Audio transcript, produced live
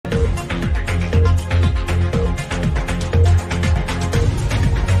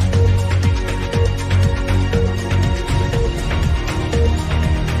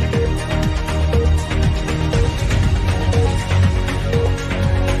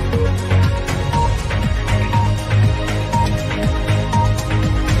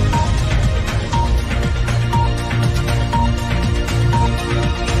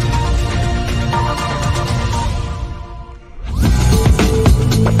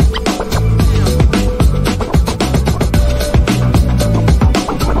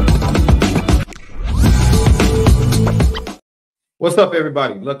What's up,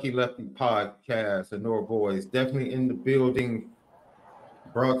 everybody? Lucky Lefty podcast. Onora Boys definitely in the building.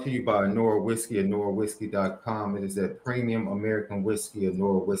 Brought to you by Onora Whiskey, OnoraWhiskey.com. It is that premium American whiskey,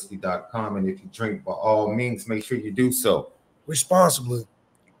 OnoraWhiskey.com. And if you drink, by all means, make sure you do so responsibly.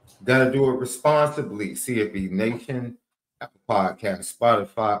 Got to do it responsibly. CFB Nation, Apple Podcast,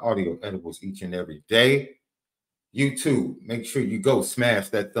 Spotify, audio edibles each and every day. YouTube, make sure you go smash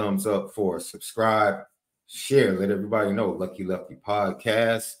that thumbs up for us. Subscribe. Share, let everybody know Lucky Lefty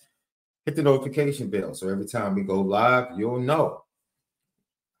podcast. Hit the notification bell so every time we go live, you'll know.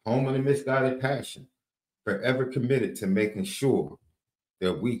 Home of the Misguided Passion, forever committed to making sure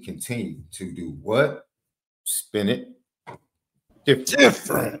that we continue to do what? Spin it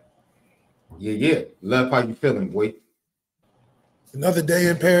different. Yeah. Love, how you feeling, boy? Another day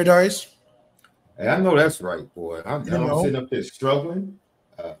in paradise. Hey, I know that's right, boy. I'm sitting up there struggling.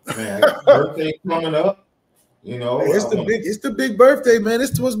 Man, I got birthday coming up. You know, hey, it's the big birthday, man.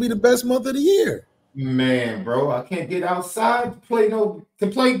 It's supposed to be the best month of the year. Man, bro, I can't get outside to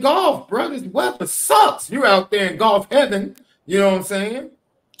play golf, bro. This weather sucks. You're out there in golf heaven. You know what I'm saying?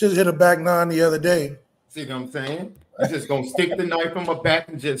 Just hit a back nine the other day. See what I'm saying? I'm just gonna stick the knife on my back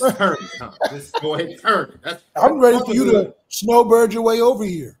and just turn it. Huh? Just go ahead and turn it. I'm ready for you to snowbird your way over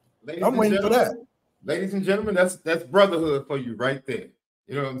here. I'm waiting for that. Ladies and gentlemen, that's brotherhood for you right there.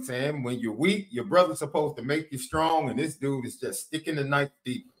 You know what I'm saying? When you're weak, your brother's supposed to make you strong, and this dude is just sticking the knife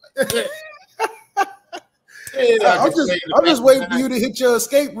deep. Like, I'm just waiting for you to hit your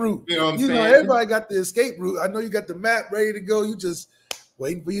escape route. You know what I'm saying? Everybody got the escape route. I know you got the map ready to go. You just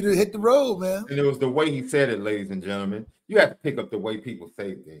waiting for you to hit the road, man. And it was the way he said it, ladies and gentlemen. You have to pick up the way people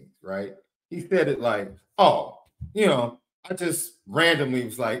say things, right? He said it like, oh, I just randomly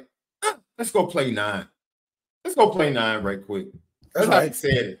was like, let's go play 9. Let's go play 9 right quick. That's right. How he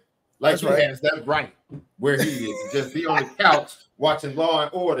said it. Like he has that right where he is. Just be on the couch watching Law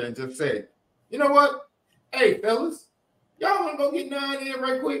and Order and just say, you know what? Hey, fellas, y'all want to go get 9 in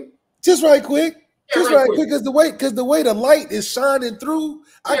right quick? Just right quick. Yeah, just right quick. Because the way the light is shining through,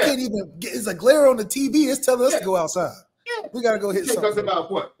 I can't even get, it's a glare on the TV. It's telling us to go outside. Yeah. We got to go hit something. It about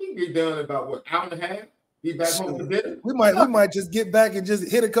what? We can get done about what? Hour and a half? Be back home for dinner? We might just get back and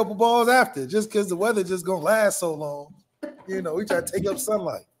just hit a couple balls after, just because the weather just going to last so long. We try to take up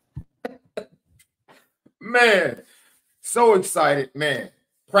sunlight. Man, so excited, man.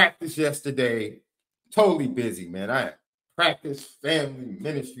 Practice yesterday. Totally busy, man. I had practice, family,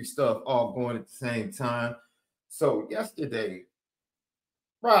 ministry stuff all going at the same time. So yesterday,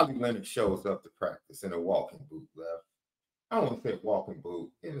 Leonard shows up to practice in a walking boot, left. I don't want to say walking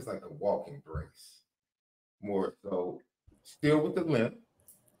boot. It was like a walking brace. More so, still with the limp,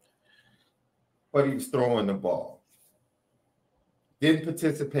 but he was throwing the ball. Didn't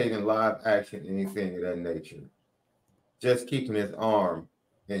participate in live action, anything of that nature. Just keeping his arm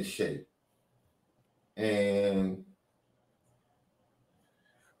in shape. And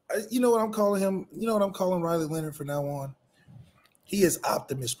you know what I'm calling him? You know what I'm calling Riley Leonard from now on? He is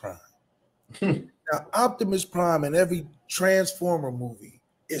Optimus Prime. Now, Optimus Prime in every Transformer movie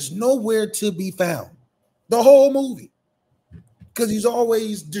is nowhere to be found. The whole movie. Because he's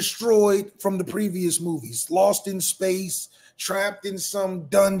always destroyed from the previous movies. Lost in space, trapped in some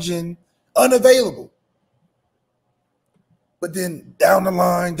dungeon, unavailable. But then down the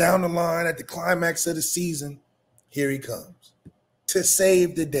line, at the climax of the season, here he comes to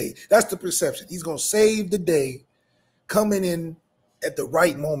save the day. That's the perception. He's going to save the day, coming in at the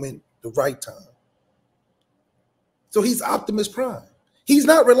right moment, the right time. So he's Optimus Prime. He's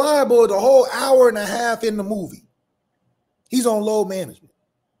not reliable the whole hour and a half in the movie. He's on load management.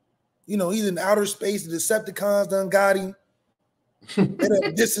 He's in outer space. The Decepticons done got him. They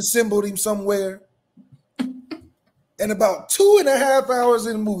done disassembled him somewhere. And about 2.5 hours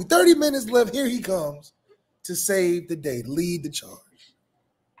in the movie, 30 minutes left, here he comes to save the day, lead the charge.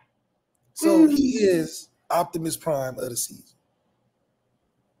 So he is Optimus Prime of the season.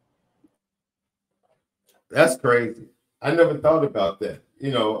 That's crazy. I never thought about that.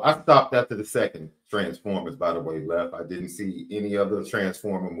 I stopped after the second Transformers, by the way, left. I didn't see any other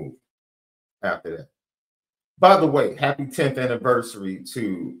Transformer movie after that. By the way, happy 10th anniversary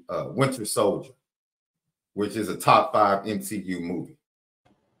to Winter Soldier, which is a top 5 MCU movie.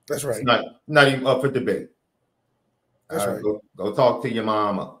 That's right. It's not even up for debate. That's right. Go talk to your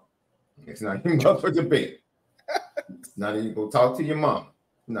mama. It's not even up for debate. It's not even go talk to your mama.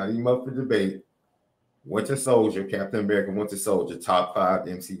 It's not even up for debate. Winter Soldier, Captain America, Winter Soldier, top 5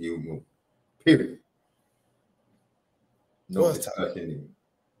 MCU movie. Period. No discussion needed.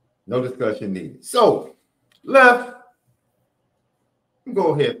 No discussion needed. So, left.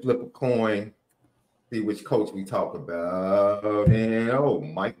 Go ahead, flip a coin. See which coach we talk about.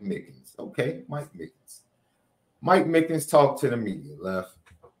 And Mike Mickens. Okay, Mike Mickens. Mike Mickens talked to the media, Left.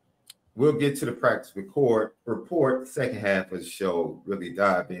 We'll get to the practice report, second half of the show, really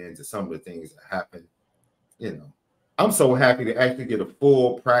dive into some of the things that happened. You know, I'm so happy to actually get a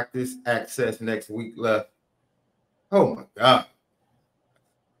full practice access next week, Left. Oh my God.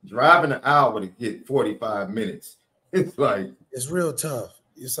 Driving an hour to get 45 minutes. It's like, it's real tough.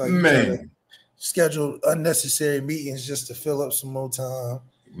 It's like, man, schedule unnecessary meetings just to fill up some more time.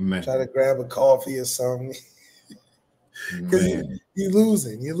 Man. Try to grab a coffee or something. Because you're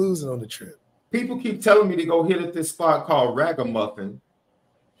losing on the trip. People keep telling me to go hit at this spot called Ragamuffin.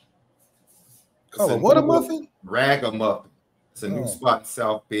 What a muffin? Ragamuffin. It's a new spot in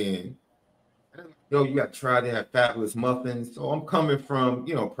South Bend. Yo, you got to try. They have fabulous muffins. So I'm coming from,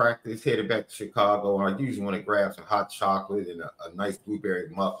 practice, headed back to Chicago. And I usually want to grab some hot chocolate and a nice blueberry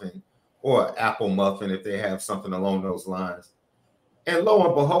muffin or an apple muffin if they have something along those lines. And lo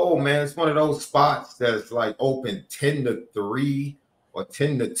and behold, man, it's one of those spots that's like open 10 to 3 or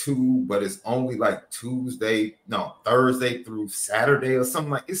 10 to 2, but it's only like Thursday through Saturday or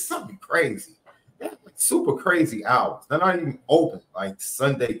something like it's something crazy. They have like super crazy hours. They're not even open like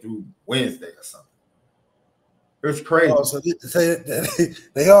Sunday through Wednesday or something. It's crazy. Oh, so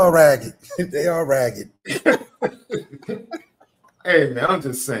they are ragged. They are ragged. Hey, man, I'm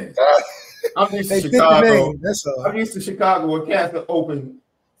just saying. I'm used to Chicago. That's all. I'm used to Chicago where cats are open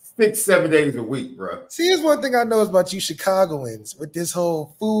 6-7 days a week, bro. See, here's one thing I know about you Chicagoans with this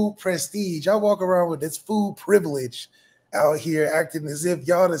whole food prestige. Y'all walk around with this food privilege out here acting as if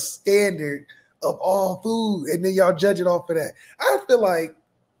y'all the standard of all food, and then y'all judge it off of that. I feel like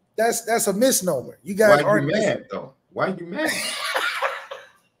that's a misnomer. You guys aren't mad though. Why are you mad?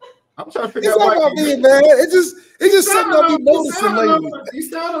 I'm trying to figure out why you're being mad. It's just something I've been noticing lately. You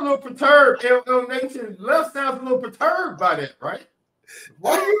sound a little perturbed. LL Nation Left sounds a little perturbed by that, right?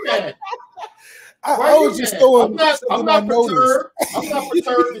 Why are you mad? I was just throwing. I'm not perturbed. I'm not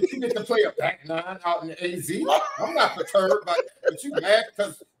perturbed that you get to play a back nine out in the AZ. I'm not perturbed by that. But you mad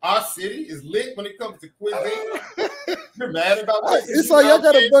because our city is lit when it comes to cuisine? You're mad about that? It's like y'all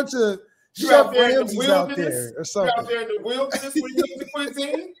got a bunch of Chef Ramses out there or something. You're out there in the wilderness when it comes to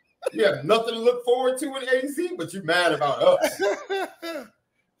cuisine. You have nothing to look forward to in AZ, but you're mad about us.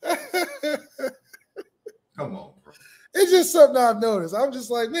 Come on, bro. It's just something I've noticed. I'm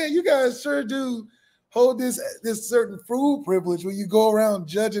just like, man, you guys sure do hold this certain food privilege when you go around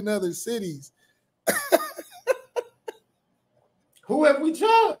judging other cities. Who have we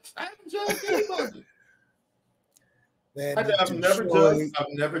judged? I haven't judged anybody. Man, I've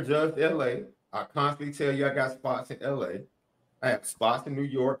never judged LA. I constantly tell you I got spots in LA. I have spots in New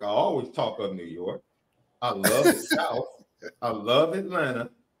York. I always talk of New York. I love the South. I love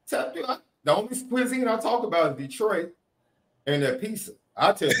Atlanta. The only cuisine I talk about is Detroit and their pizza.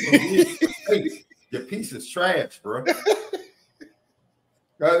 I tell you, your pizza's trash, bro.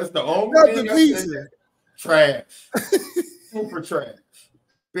 It's the only thing I say. Trash. Super trash.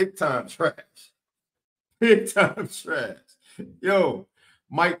 Big time trash. Big time trash. Yo,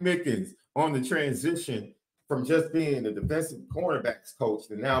 Mike Mickens on the transition from just being a defensive cornerbacks coach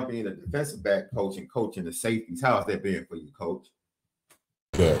to now being a defensive back coach and coaching the safeties. How's that been for you, Coach?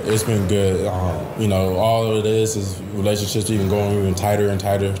 Good. It's been good. All of it is relationships even tighter and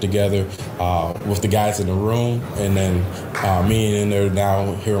tighter together with the guys in the room, and then me and there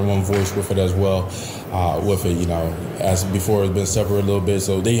now hearing one voice with it as well. With it, as before it's been separate a little bit.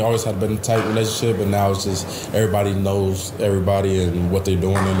 So they always had been a tight relationship, but now it's just everybody knows everybody and what they're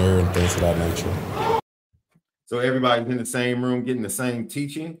doing in there and things of that nature. So everybody's in the same room getting the same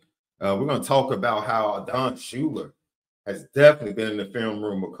teaching. We're going to talk about how Don Schuler has definitely been in the film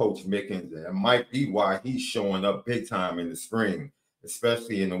room with Coach Mickens, and it might be why he's showing up big time in the spring,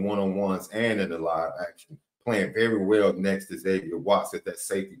 especially in the one-on-ones and in the live action, playing very well next to Xavier Watts at that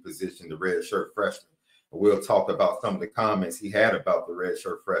safety position, the red shirt freshman. We'll talk about some of the comments he had about the red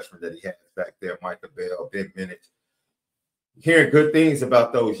shirt freshman that he had back there, Micah Bell, Ben Bennett. Hearing good things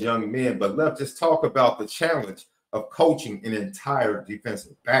about those young men, but let's just talk about the challenge of coaching an entire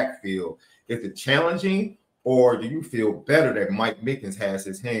defensive backfield. Is it challenging, or do you feel better that Mike Mickens has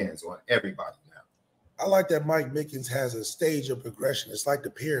his hands on everybody now? I like that Mike Mickens has a stage of progression. It's like the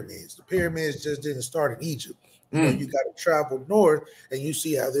pyramids. The pyramids just didn't start in Egypt. You got to travel north, and you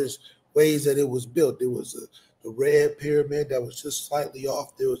see how there's ways that it was built. There was the red pyramid that was just slightly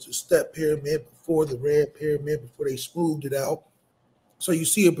off. There was a step pyramid before the red pyramid, before they smoothed it out. So you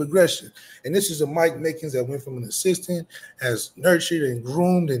see a progression. And this is a Mike Mickens that went from an assistant, has nurtured and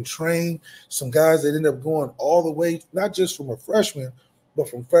groomed and trained some guys that end up going all the way, not just from a freshman, but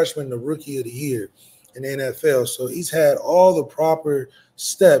from freshman to rookie of the year. in the NFL. So he's had all the proper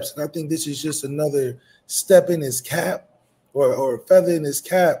steps. And I think this is just another step in his cap or a feather in his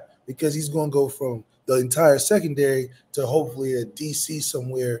cap, because he's going to go from the entire secondary to hopefully a DC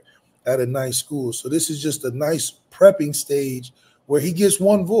somewhere at a nice school. So this is just a nice prepping stage where he gets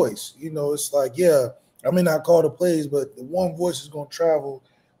one voice. You know, it's like, yeah, I may not call the plays, but the one voice is going to travel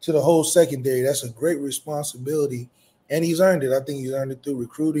to the whole secondary. That's a great responsibility, and he's earned it. I think he's earned it through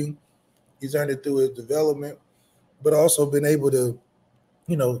recruiting. He's earned it through his development, but also been able to,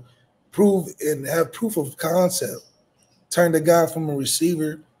 you know, prove and have proof of concept. Turn the guy from a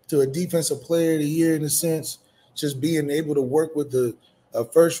receiver to a defensive player of the year, in a sense, just being able to work with a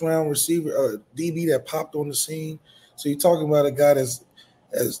first-round receiver, a DB that popped on the scene. So you're talking about a guy that's,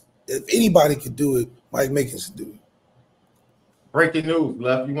 as if anybody could do it, Mike Mickens could do it. Breaking news,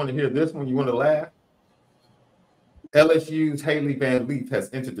 Left. You want to hear this one? You want to laugh? LSU's Haley Van Leaf has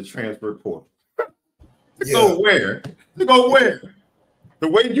entered the transfer portal. To go where? To go where? The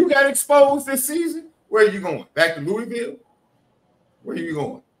way you got exposed this season, where are you going? Back to Louisville? Where are you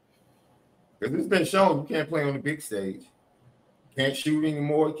going? Because it's been shown you can't play on the big stage. Can't shoot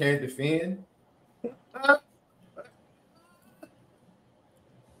anymore. Can't defend.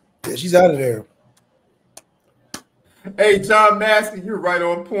 Yeah, she's out of there. Hey, John Maskey, you're right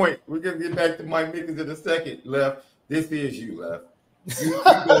on point. We're going to get back to Mike Mickens in a second, Left. This is you, Left. You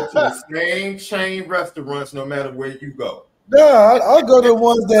go to the same chain restaurants no matter where you go. No, I'll go to the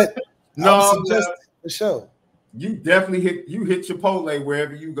ones that no, the show. You definitely hit Chipotle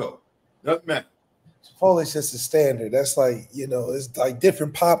wherever you go. Doesn't matter. Chipotle's just a standard. That's like, you know, it's like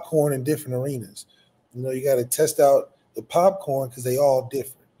different popcorn in different arenas. You know, you got to test out the popcorn because they all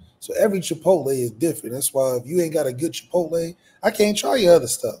different. So every Chipotle is different. That's why if you ain't got a good Chipotle, I can't try your other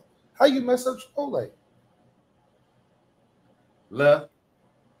stuff. How you mess up Chipotle? Left.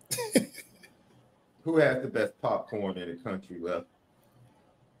 Who has the best popcorn in the country, Left?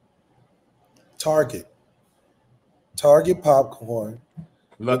 Target popcorn.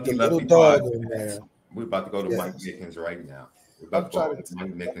 Lucky little dog in there. We're about to go to Mike Mickens right now. We're about to go to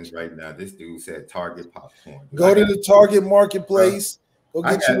Mike Mickens right now. This dude said Target popcorn. Go to the Target marketplace. Go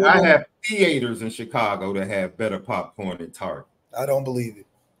get I have theaters in Chicago that have better popcorn than Target. I don't believe it.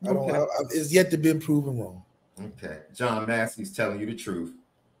 It's yet to be proven wrong. Okay. John Massey's telling you the truth.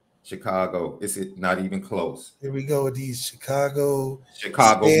 Chicago, is it not even close? Here we go with these Chicago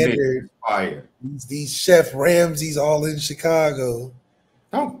standard fire. These Chef Ramsay's all in Chicago.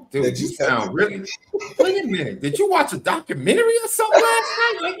 Oh, dude, you sound really. Wait a minute. Did you watch a documentary or something last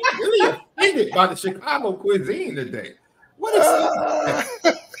night? Like, you're really offended by the Chicago cuisine today. What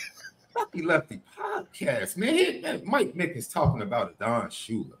is Lefty Lefty podcast, man? Mike Mickens talking about Adon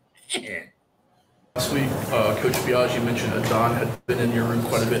Shula. Man. Last week, Coach Biaggi mentioned Adon had been in your room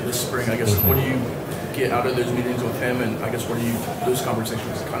quite a bit this spring. I guess what do you get out of those meetings with him, and I guess what are those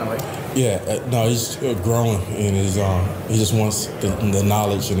conversations kind of like? Yeah, no, he's growing, and he just wants the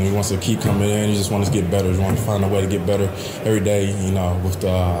knowledge, and he wants to keep coming in. He just wants to get better. He wants to find a way to get better every day, you know, with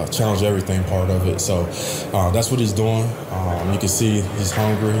the challenge everything part of it. So that's what he's doing. You can see he's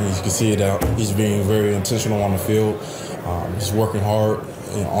hungry. You can see it out. He's being very intentional on the field. He's working hard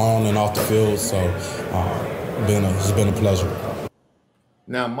on and off the field. So it's been a pleasure.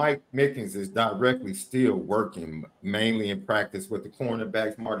 Now, Mike Mickens is directly still working, mainly in practice with the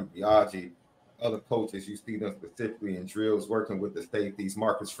cornerbacks, Marty Biaggi, other coaches. You see them specifically in drills, working with the safeties.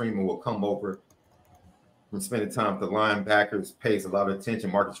 Marcus Freeman will come over from spending time with the linebackers, pays a lot of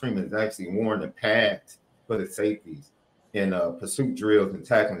attention. Marcus Freeman has actually worn the pads for the safeties in pursuit drills and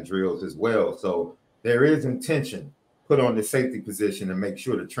tackling drills as well. So there is intention put on the safety position to make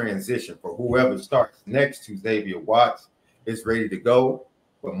sure the transition for whoever starts next to Xavier Watts is ready to go.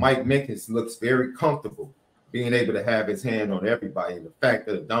 But Mike Mickens looks very comfortable being able to have his hand on everybody. And the fact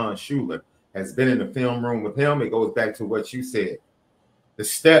that Adon Shula has been in the film room with him, it goes back to what you said. The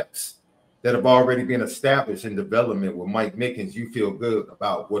steps that have already been established in development with Mike Mickens, you feel good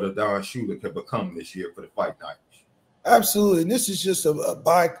about what Adon Shula could become this year for the Fighting Irish. Absolutely. And this is just a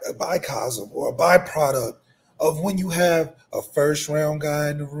bycosm or a byproduct of when you have a first-round guy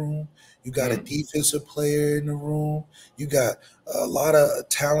in the room, you got a defensive player in the room, you got a lot of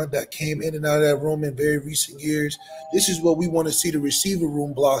talent that came in and out of that room in very recent years. This is what we want to see the receiver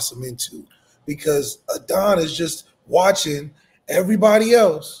room blossom into, because Adon is just watching everybody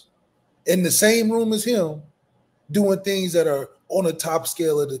else in the same room as him doing things that are on the top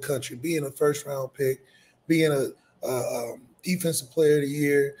scale of the country, being a first-round pick, being a defensive player of the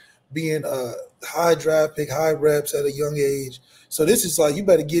year, being a high draft pick, high reps at a young age. So this is like, you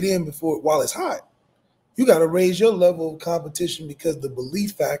better get in while it's hot. You got to raise your level of competition, because the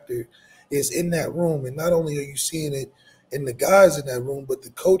belief factor is in that room. And not only are you seeing it in the guys in that room, but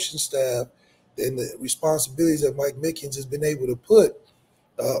the coaching staff and the responsibilities that Mike Mickens has been able to put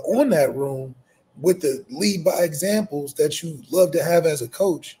on that room with the lead by examples that you love to have as a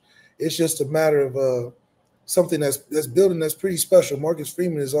coach. It's just a matter of something that's building that's pretty special. Marcus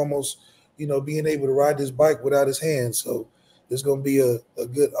Freeman is almost, being able to ride this bike without his hands. So there's going to be a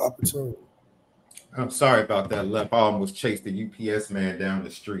good opportunity. I'm sorry about that, Left. I almost chased the UPS man down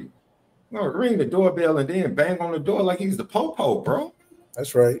the street. Ring the doorbell and then bang on the door like he's the po-po, bro.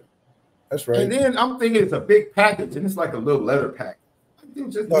 That's right. That's right. And then I'm thinking it's a big package and it's like a little letter package.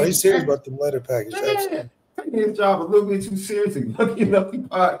 No, he's serious about the letter package. Yeah. Taking his job a little bit too seriously. Lucky Lefty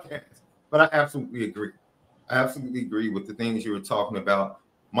podcast. But I absolutely agree. I absolutely agree with the things you were talking about.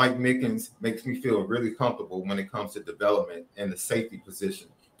 Mike Mickens makes me feel really comfortable when it comes to development and the safety position.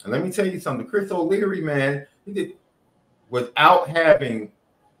 And let me tell you something. Chris O'Leary, man, he did without having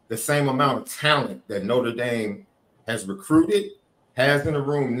the same amount of talent that Notre Dame has recruited, has in the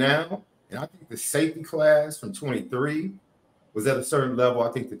room now. And I think the safety class from 23 was at a certain level.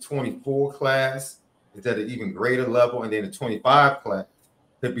 I think the 24 class is at an even greater level. And then the 25 class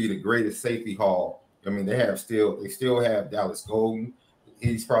could be the greatest safety haul. I mean, they still have Dallas Golden.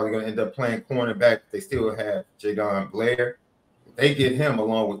 He's probably going to end up playing cornerback. They still have Jadon Blair. They get him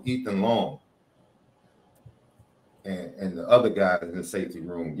along with Ethan Long and the other guys in the safety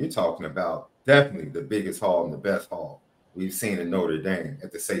room. You're talking about definitely the biggest haul and the best haul we've seen in Notre Dame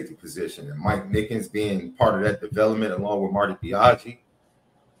at the safety position. And Mike Mickens being part of that development along with Marty Biaggi,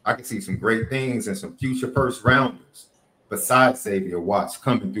 I can see some great things and some future first rounders besides Xavier Watts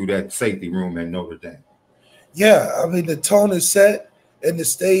coming through that safety room at Notre Dame. Yeah, I mean, the tone is set and the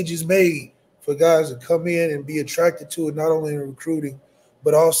stage is made for guys to come in and be attracted to it, not only in recruiting,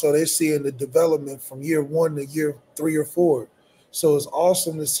 but also they're seeing the development from year 1 to year 3 or 4. So it's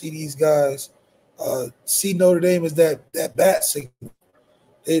awesome to see these guys see Notre Dame as that bat signal.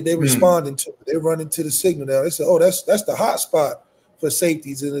 They responding to it. They're running to the signal now. They say, oh, that's the hot spot for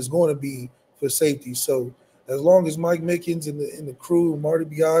safeties, and it's going to be for safety. So as long as Mike Mickens and the crew, Marty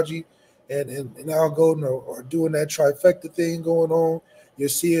Biaggi and Al Golden are doing that trifecta thing going on, you're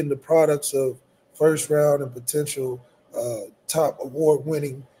seeing the products of first round and potential top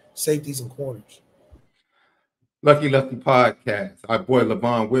award-winning safeties and corners. Lucky Lefty podcast. Our boy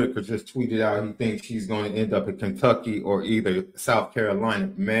LaVon Whitaker just tweeted out he thinks she's going to end up in Kentucky or either South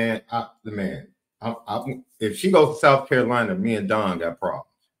Carolina. Man, if she goes to South Carolina, me and Don got problems.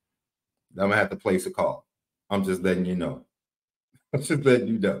 I'm going to have to place a call. I'm just letting you know. I'm just letting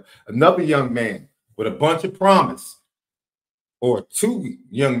you know. Another young man with a bunch of promise, or 2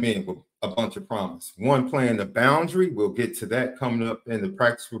 young men with a bunch of promise. One playing the boundary. We'll get to that coming up in the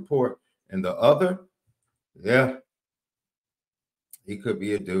practice report. And the other, yeah, he could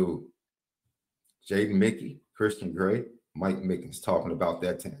be a dude. Jaden Mickey, Christian Gray, Mike Mickens talking about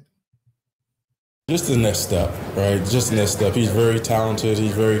that tandem. Just the next step, right? Just the next step. He's very talented.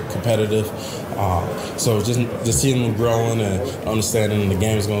 He's very competitive. So just seeing him growing and understanding the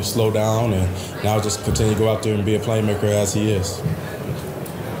game is going to slow down, and now just continue to go out there and be a playmaker as he is.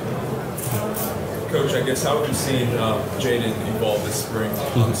 Coach, I guess how have you seen Jaden evolve this spring,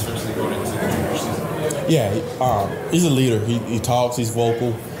 especially going into the junior season? Yeah, he's a leader. He talks. He's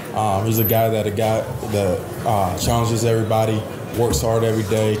vocal. He's a guy that challenges everybody, works hard every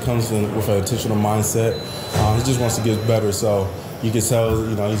day, comes in with an intentional mindset. He just wants to get better. So you can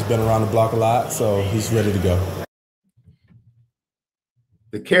tell, he's been around the block a lot, so he's ready to go.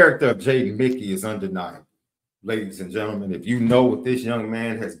 The character of Jaden Mickey is undeniable. Ladies and gentlemen, if you know what this young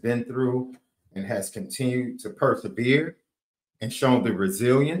man has been through and has continued to persevere and shown the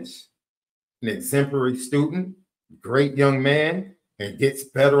resilience, an exemplary student, great young man, and gets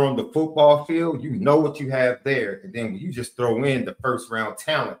better on the football field, you know what you have there. And then when you just throw in the first-round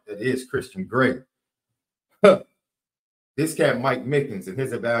talent that is Christian Gray, this cat Mike Mickens and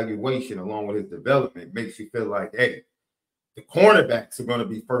his evaluation along with his development makes you feel like, hey, the cornerbacks are going to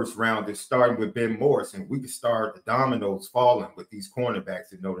be first-rounders starting with Ben Morris, and we can start the dominoes falling with these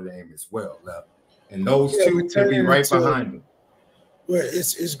cornerbacks at Notre Dame as well. And those two to be right behind them. Well,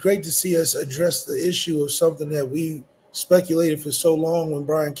 it's great to see us address the issue of something that we speculated for so long when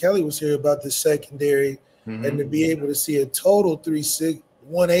Brian Kelly was here about the secondary, and to be able to see a total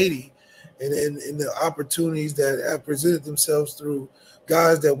 180 and the opportunities that have presented themselves through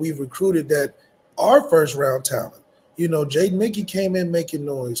guys that we've recruited that are first round talent. Jaden Mickey came in making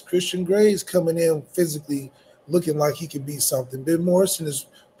noise. Christian Gray is coming in physically looking like he could be something. Ben Morrison has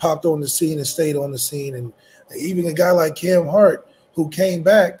popped on the scene and stayed on the scene. And even a guy like Cam Hart who came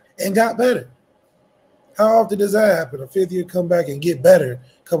back and got better. How often does that happen? A fifth-year comeback and get better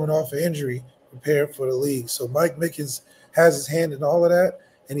coming off an injury, prepared for the league. So Mike Mickens has his hand in all of that,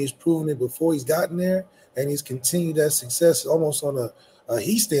 and he's proven it before he's gotten there, and he's continued that success almost on a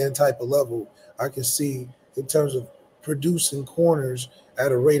he-stand type of level. I can see in terms of producing corners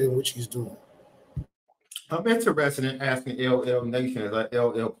at a rate in which he's doing. I'm interested in asking LL Nation as our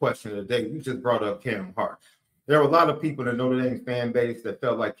LL question of the day. You just brought up Cam Hart. There are a lot of people in the Notre Dame fan base that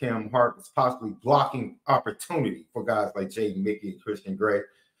felt like Cam Hart was possibly blocking opportunity for guys like Jaden Mickey and Christian Gray,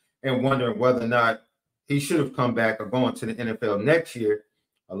 and wondering whether or not he should have come back or going to the NFL next year.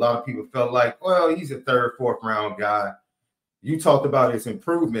 A lot of people felt like, well, he's a third, fourth round guy. You talked about his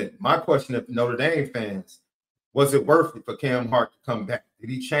improvement. My question to Notre Dame fans, was it worth it for Cam Hart to come back? Did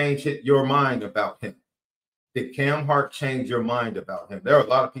he change your mind about him? Did Cam Hart change your mind about him? There are a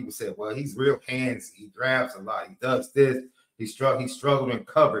lot of people say, well, he's real handsy. He drafts a lot. He does this. He struggled in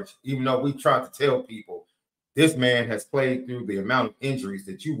coverage, even though we tried to tell people this man has played through the amount of injuries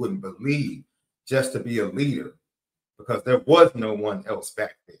that you wouldn't believe just to be a leader, because there was no one else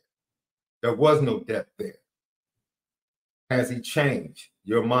back there. There was no depth there. Has he changed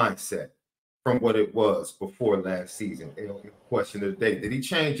your mindset from what it was before last season? Question of the day. Did he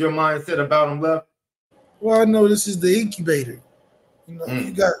change your mindset about him, Left? Well, I know this is the incubator. You know,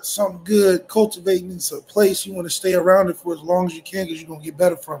 you got something good cultivating in a place. You want to stay around it for as long as you can because you're going to get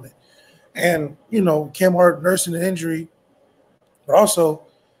better from it. And, you know, Cam Hart nursing an injury, but also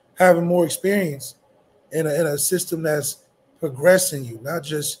having more experience in a system that's progressing you, not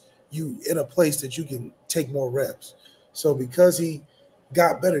just you in a place that you can take more reps. So because he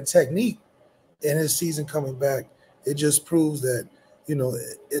got better technique in his season coming back, it just proves that, you know,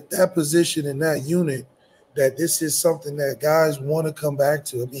 at that position in that unit, that this is something that guys want to come back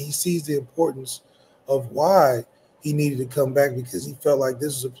to. I mean, he sees the importance of why he needed to come back, because he felt like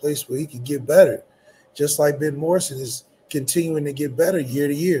this was a place where he could get better, just like Ben Morrison is continuing to get better year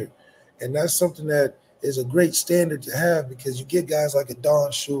to year. And that's something that is a great standard to have, because you get guys like a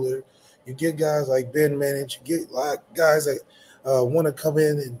Don Schuler, you get guys like Ben Manage, you get like guys that want to come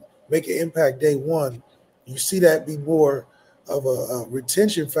in and make an impact day one. You see that be more of a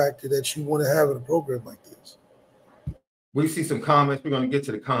retention factor that you want to have in a program like this. We see some comments. We're going to get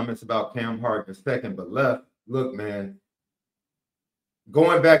to the comments about Cam Hart in a second, but Left, look, man,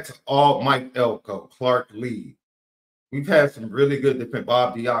 going back to all Mike Elko, Clark Lee, we've had some really good defense,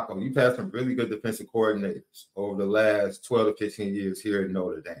 Bob Diaco, you've had some really good defensive coordinators over the last 12 to 15 years here in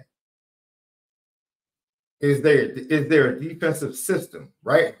Notre Dame. Is there a defensive system,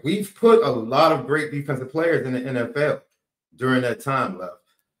 right? We've put a lot of great defensive players in the NFL during that time, Left.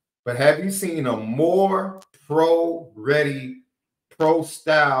 But have you seen a more pro-ready,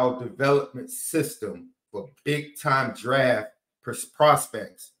 pro-style development system for big-time draft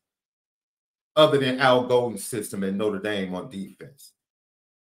prospects other than Al Golden's system at Notre Dame on defense?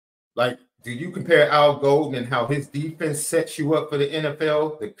 Like, do you compare Al Golden and how his defense sets you up for the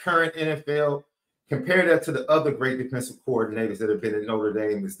NFL, the current NFL? Compare that to the other great defensive coordinators that have been in Notre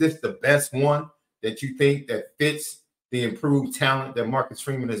Dame. Is this the best one that you think that fits the improved talent that Marcus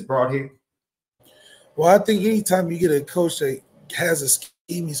Freeman has brought here? Well, I think anytime you get a coach that has a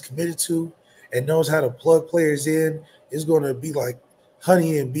scheme he's committed to and knows how to plug players in, it's going to be like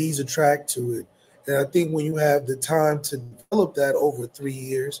honey and bees attract to it. And I think when you have the time to develop that over 3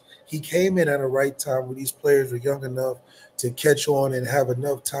 years, he came in at a right time when these players were young enough to catch on and have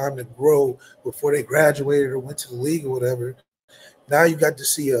enough time to grow before they graduated or went to the league or whatever. Now you got to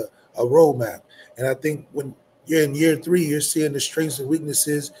see a roadmap. And I think when you're in year 3, you're seeing the strengths and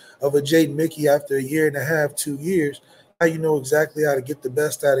weaknesses of a Jaden Mickey after a year and a half, 2 years. Now you know exactly how to get the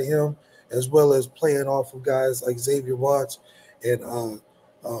best out of him, as well as playing off of guys like Xavier Watts and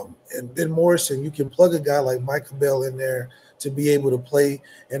Ben Morrison. You can plug a guy like Michael Bell in there to be able to play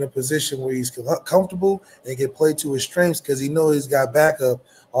in a position where he's comfortable and can play to his strengths, because he knows he's got backup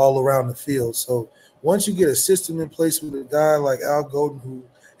all around the field. So once you get a system in place with a guy like Al Golden, who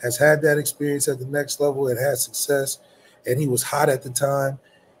has had that experience at the next level and had success, and he was hot at the time,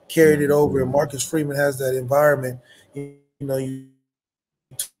 carried it over, and Marcus Freeman has that environment. You know,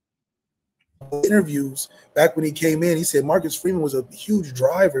 interviews back when he came in, he said Marcus Freeman was a huge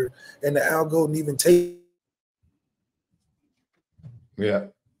driver, and the Al Golden even take. Yeah.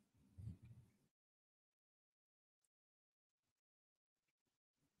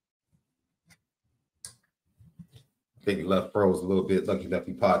 I think he left froze a little bit, Lucky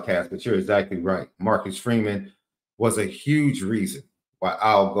Lefty podcast, but you're exactly right. Marcus Freeman was a huge reason why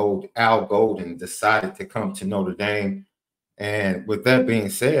Al Golden decided to come to Notre Dame. And with that being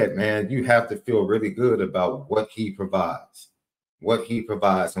said, man, you have to feel really good about what he provides. what he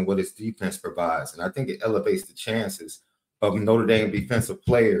provides and what his defense provides. And I think it elevates the chances of Notre Dame defensive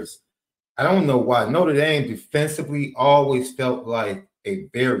players. I don't know why Notre Dame defensively always felt like a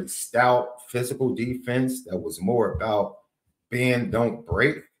very stout physical defense that was more about bend, don't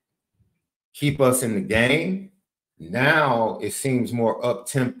break, keep us in the game. Now it seems more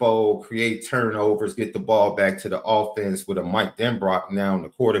up-tempo, create turnovers, get the ball back to the offense with a Mike Denbrock now and the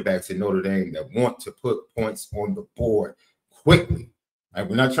quarterbacks in Notre Dame that want to put points on the board quickly. Like,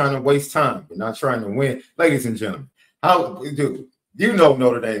 we're not trying to waste time. We're not trying to win. Ladies and gentlemen, you know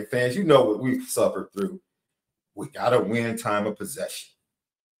Notre Dame fans, you know what we've suffered through. We got to win time of possession.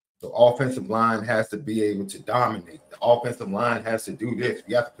 The offensive line has to be able to dominate. The offensive line has to do this.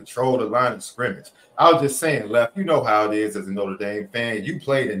 We have to control the line of scrimmage. I was just saying, Left, you know how it is as a Notre Dame fan. You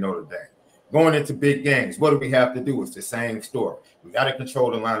played in Notre Dame. Going into big games, what do we have to do? It's the same story. We got to control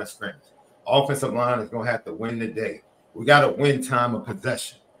the line of scrimmage. Offensive line is going to have to win the day. We got to win time of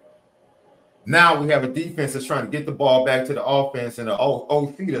possession. Now we have a defense that's trying to get the ball back to the offense, and the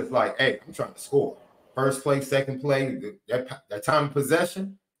OC that's like, hey, I'm trying to score. First play, second play, that time of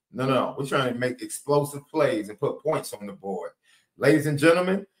possession. No. We're trying to make explosive plays and put points on the board. Ladies and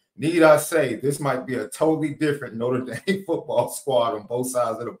gentlemen, need I say, this might be a totally different Notre Dame football squad on both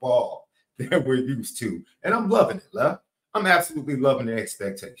sides of the ball than we're used to. And I'm loving it, Left. I'm absolutely loving the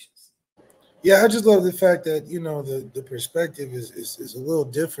expectations. Yeah, I just love the fact that, you know, the perspective is a little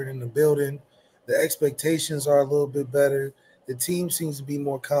different in the building. The expectations are a little bit better. The team seems to be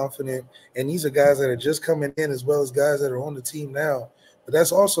more confident. And these are guys that are just coming in as well as guys that are on the team now. But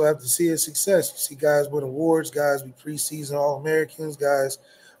that's also after seeing success. You see guys win awards, guys be preseason All-Americans, guys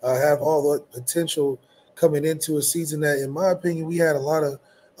have all the potential coming into a season that, in my opinion, we had a lot of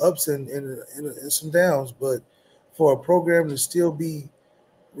ups and some downs. But for a program to still be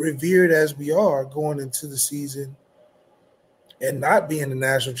revered as we are going into the season and not be in the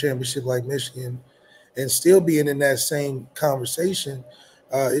national championship like Michigan and still being in that same conversation,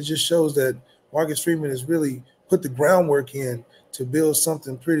 it just shows that Marcus Freeman has really put the groundwork in to build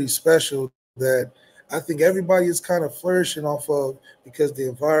something pretty special that I think everybody is kind of flourishing off of because the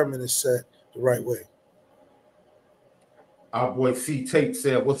environment is set the right way. Our boy C Tate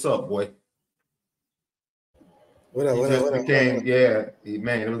said, "What's up, boy?" What up? Yeah,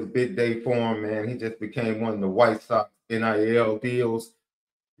 man, it was a big day for him, man. He just became one of the White Sox NIL deals.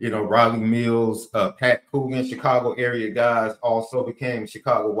 You know, Riley Mills, Pat Coogan, Chicago area guys also became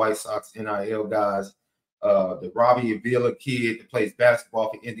Chicago White Sox NIL guys. The Robbie Avila kid that plays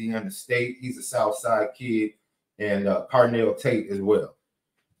basketball for Indiana State, he's a Southside kid, and Carnell Tate as well.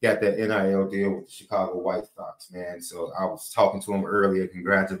 Got that NIL deal with the Chicago White Sox, man. So I was talking to him earlier,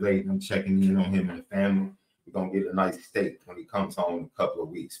 congratulating him, checking in on him and the family. We're going to get a nice steak when he comes home in a couple of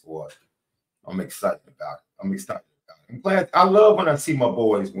weeks for us. I'm excited about it. I'm glad. I love when I see my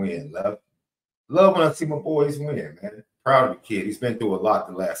boys win, Left. Love when I see my boys win, man. Proud of the kid. He's been through a lot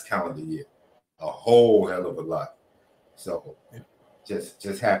the last calendar year. A whole hell of a lot. So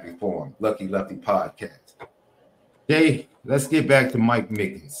just happy for him. Lucky Lefty podcast. Hey, let's get back to Mike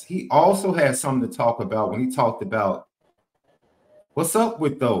Mickens. He also had something to talk about when he talked about what's up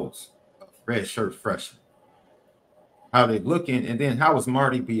with those red shirt freshmen. How they looking, and then how is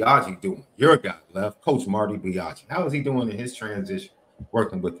Marty Biaggi doing? Your guy, Left, Coach Marty Biaggi. How is he doing in his transition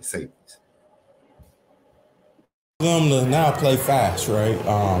working with the safeties? Them to now play fast, right?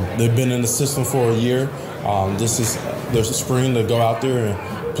 They've been in the system for a year. This is their spring to go out there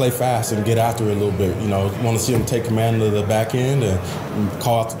and play fast and get after it a little bit. You know, want to see them take command of the back end and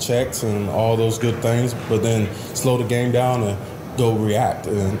call out the checks and all those good things, but then slow the game down and go react.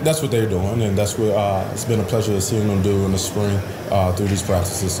 And that's what they're doing, and that's what it's been a pleasure to see them do in the spring through these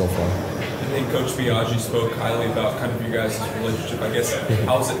practices so far. I think Coach Biaggi spoke highly about kind of you guys' relationship. I guess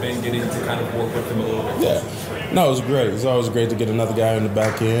how's it been getting to kind of work with him a little bit closer? Yeah, no, it was great. It's always great to get another guy in the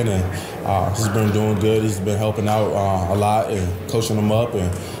back end, and he's been doing good. He's been helping out a lot and coaching them up,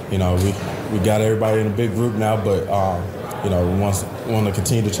 and you know we got everybody in a big group now, but you know we want to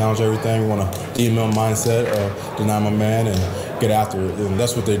continue to challenge everything. We want a DML mindset, deny my man, and get after it, and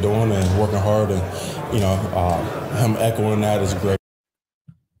that's what they're doing and working hard, and you know him echoing that is great.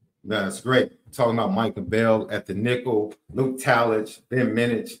 That's great. Talking about Michael Bell at the nickel, Luke Talich, Ben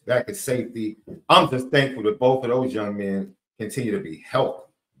Minich back at safety. I'm just thankful that both of those young men continue to be healthy.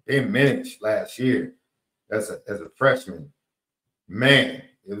 Ben Minich last year as a freshman, man,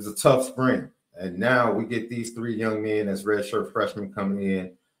 it was a tough spring. And now we get these three young men as redshirt freshmen coming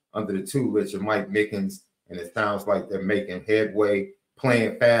in under the tutelage of Mike Mickens, and it sounds like they're making headway,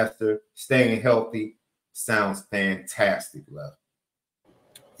 playing faster, staying healthy. Sounds fantastic, Left.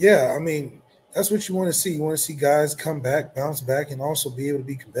 Yeah, I mean, That's what you want to see. You want to see guys come back, bounce back, and also be able to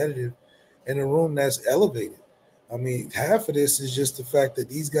be competitive in a room that's elevated. I mean, half of this is just the fact that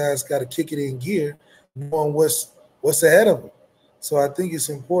these guys got to kick it in gear, knowing what's ahead of them. So I think it's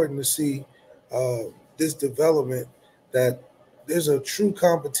important to see this development, that there's a true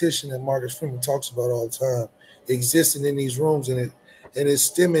competition that Marcus Freeman talks about all the time existing in these rooms, and it's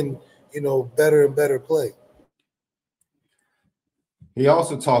stemming, better and better play. He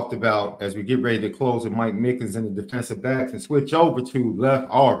also talked about, as we get ready to close with Mike Mickens and the defensive backs and switch over to left,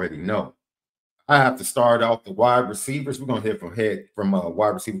 I already know. I have to start off the wide receivers. We're going to hear from wide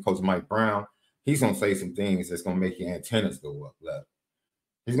receiver coach Mike Brown. He's going to say some things that's going to make your antennas go up left.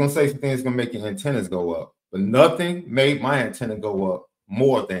 He's going to say some things that's going to make your antennas go up. But nothing made my antenna go up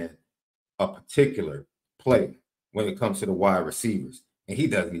more than a particular play when it comes to the wide receivers. And he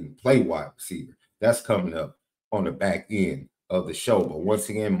doesn't even play wide receiver. That's coming up on the back end of the show. But once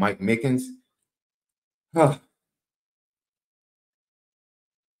again, Mike Mickens,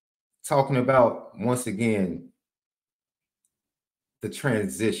 talking about, once again, the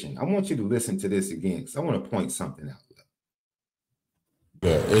transition. I want you to listen to this again because I want to point something out.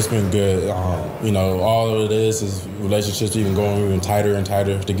 Yeah, it's been good. All of it is relationships even going even tighter and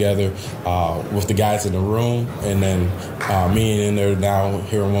tighter together with the guys in the room, and then me and there now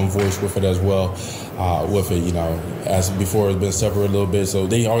hearing one voice with it as well. With it, as before, it's been separate a little bit. So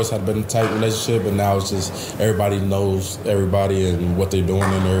they always had been a tight relationship, but now it's just everybody knows everybody and what they're doing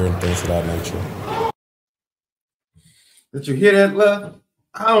in there and things of that nature. Did you hear that, Left?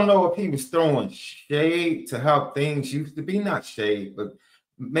 I don't know if he was throwing shade to how things used to be. Not shade, but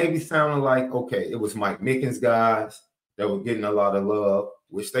maybe sounding like, okay, it was Mike Mickens guys that were getting a lot of love,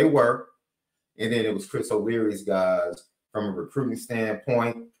 which they were. And then it was Chris O'Leary's guys from a recruiting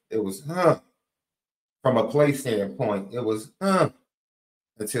standpoint. It was, From a play standpoint, it was,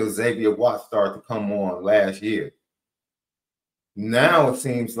 until Xavier Watts started to come on last year. Now it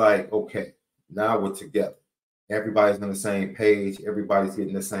seems like, okay, now we're together. Everybody's on the same page. Everybody's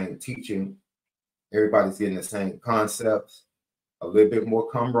getting the same teaching. Everybody's getting the same concepts. A little bit more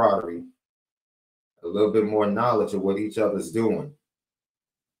camaraderie, a little bit more knowledge of what each other's doing.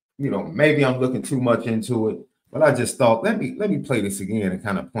 Maybe I'm looking too much into it, but I just thought, let me play this again and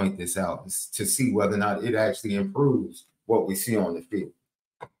kind of point this out to see whether or not it actually improves what we see on the field.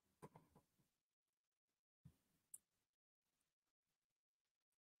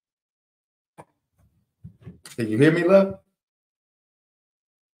 Can you hear me, Love?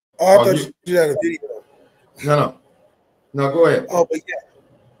 Oh, I thought you had a video. No, go ahead. Oh, but yeah,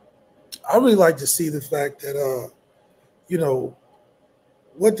 I really like to see the fact that,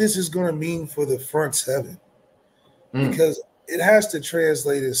 what this is going to mean for the front seven, because it has to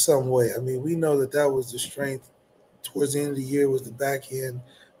translate in some way. I mean, we know that was the strength towards the end of the year was the back end,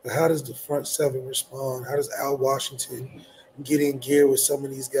 but how does the front seven respond? How does Al Washington get in gear with some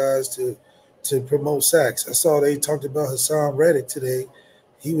of these guys to promote sacks? I saw they talked about Hassan Reddick today.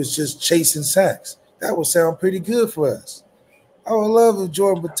 He was just chasing sacks. That would sound pretty good for us. I would love if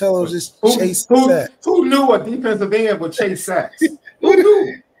Jordan Botelho just chased sacks. Who knew a defensive end would chase sacks? Who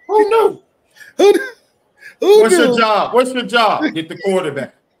knew? Who knew? What's your job? What's your job? Get the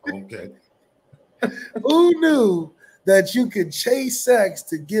quarterback. Okay. Who knew that you could chase sacks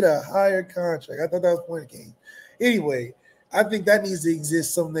to get a higher contract? I thought that was point of game. Anyway, I think that needs to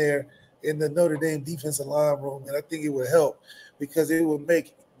exist somewhere in the Notre Dame defensive line room, and I think it would help because it would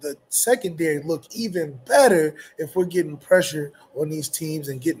make the secondary look even better if we're getting pressure on these teams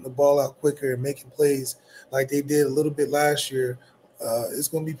and getting the ball out quicker and making plays like they did a little bit last year. It's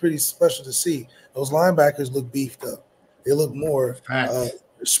going to be pretty special to see. Those linebackers look beefed up. They look more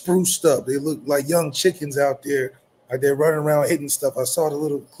spruced up. They look like young chickens out there, like they're running around hitting stuff. I saw the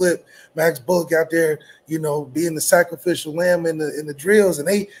little clip, Max Bullock out there, being the sacrificial lamb in the drills, and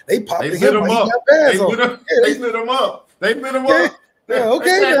they popped him. They lit him up. Yeah,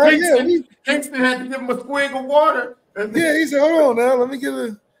 okay. Kingston had to give him a swig of water. Yeah, he said, hold on now, let me get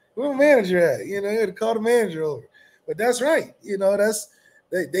where the manager at. He had to call the manager over. But that's right. That's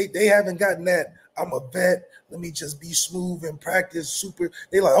they haven't gotten that. I'm a vet. Let me just be smooth and practice super.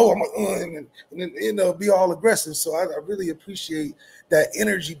 They like, oh, I'm and be all aggressive. So I really appreciate that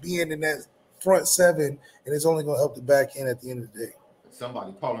energy being in that front seven, and it's only going to help the back end at the end of the day.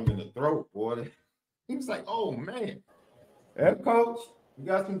 Somebody called him in the throat, boy. He was like, oh man. Head coach, you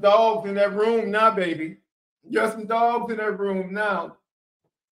got some dogs in that room now, baby. You got some dogs in that room now.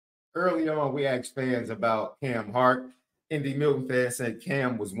 Early on, we asked fans about Cam Hart. Indy Milton fans said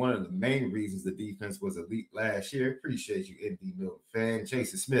Cam was one of the main reasons the defense was elite last year. Appreciate you, Indy Milton fan.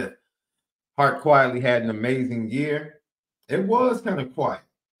 Jason Smith. Hart quietly had an amazing year. It was kind of quiet.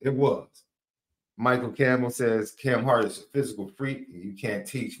 It was. Michael Campbell says Cam Hart is a physical freak. You can't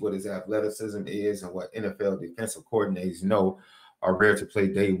teach what his athleticism is and what NFL defensive coordinators know are rare to play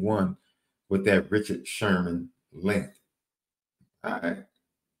day one with that Richard Sherman length. All right.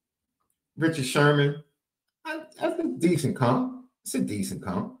 Richard Sherman, that's a decent comp. It's a decent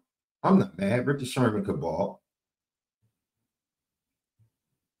comp. I'm not mad. Richard Sherman could ball.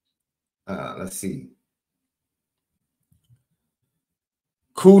 Let's see.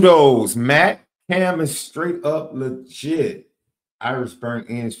 Kudos, Matt. Cam is straight up legit. Irish Burn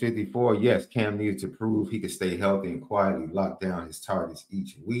ends 54. Yes, Cam needed to prove he could stay healthy and quietly lock down his targets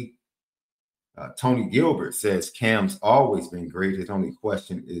each week. Tony Gilbert says Cam's always been great. His only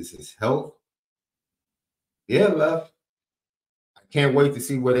question is his health. Yeah, left. I can't wait to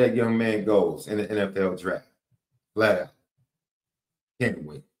see where that young man goes in the NFL draft. Flat out. Can't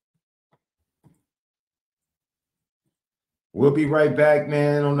wait. We'll be right back,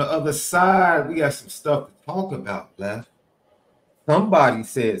 man. On the other side, we got some stuff to talk about, left. Somebody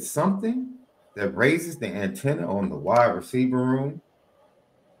said something that raises the antenna on the wide receiver room.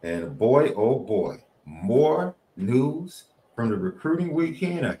 And boy, oh boy, more news from the recruiting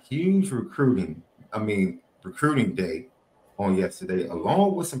weekend, a huge recruiting day on yesterday,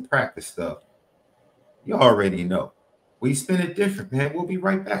 along with some practice stuff. You already know. We spin it different, man. We'll be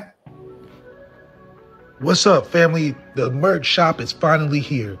right back. What's up, family? The merch shop is finally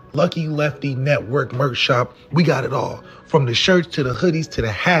here. Lucky Lefty Network merch shop. We got it all. From the shirts to the hoodies to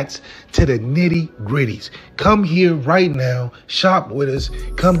the hats to the nitty gritties. Come here right now. Shop with us.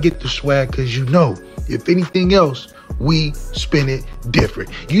 Come get the swag because you know, if anything else, we spin it different.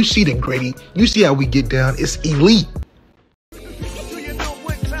 You see the gritty. You see how we get down. It's elite.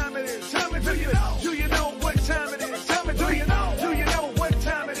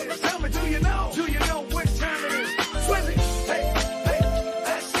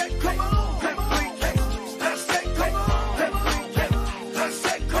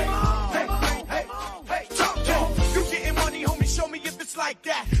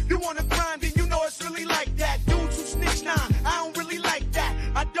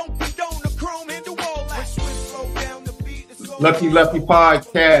 Lucky Lefty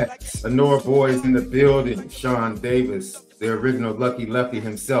Podcast, Onora boys in the building. Sean Davis, the original Lucky Lefty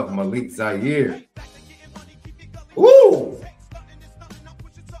himself, MALIK ZAIRE. Woo!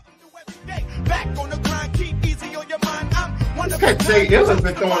 This cat ZAIRE has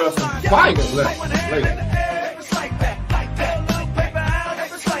been throwing us some fire lately.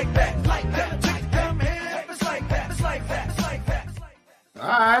 All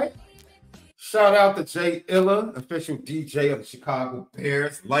right. Shout out to Jay Illa, official DJ of the Chicago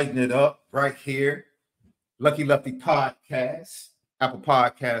Bears, lighting it up right here. Lucky Lefty Podcast, Apple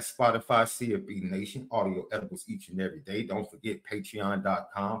Podcasts, Spotify, CFB Nation, audio edibles each and every day. Don't forget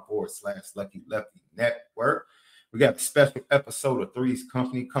patreon.com/Lucky Lefty Network. We got a special episode of Three's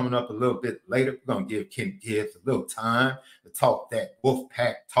Company coming up a little bit later. We're going to give Ken Gibbs a little time to talk that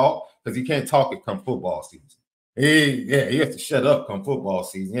Wolfpack talk because he can't talk it come football season. He has to shut up come football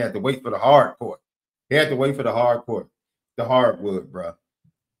season. He had to wait for the hard court. He had to wait for the hard court. The hardwood, bro.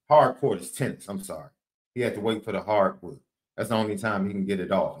 Hard court is tennis. I'm sorry. He had to wait for the hardwood. That's the only time he can get it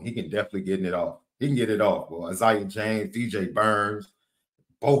off. He can definitely get it off. He can get it off. Well, Isaiah James, DJ Burns,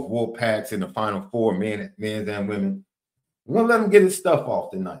 both Wolfpacks in the Final Four, men's and women. We're gonna let him get his stuff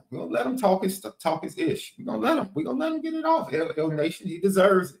off tonight. We're gonna let him talk his ish. We're gonna let him get it off. L Nation, he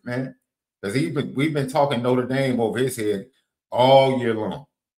deserves it, man. Because we've been talking Notre Dame over his head all year long.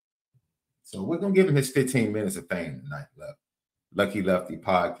 So we're going to give him his 15 minutes of fame tonight. Lucky Lefty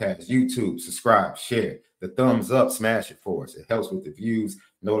Podcast, YouTube, subscribe, share. The thumbs up, smash it for us. It helps with the views,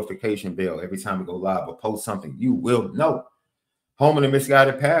 notification bell. Every time we go live or post something, you will know. Home of the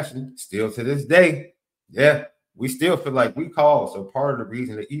Misguided Passion, still to this day. Yeah, we still feel like we called. So part of the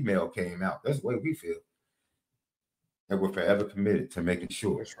reason the email came out, that's the way we feel. And we're forever committed to making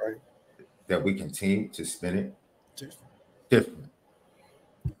sure. That's right. That we continue to spin it different.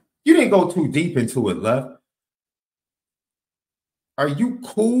 You didn't go too deep into it, Left. Are you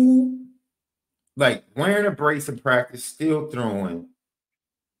cool? Like wearing a brace in practice, still throwing,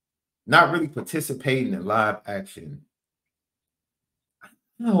 not really participating in live action. I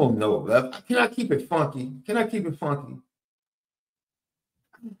don't know, Left. Can I keep it funky?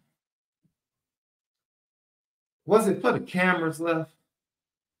 Was it for the cameras, Left?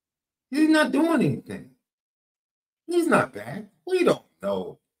 He's not doing anything. He's not bad. We don't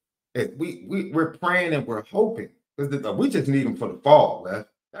know. We're praying and we're hoping. Because we just need him for the fall, Left.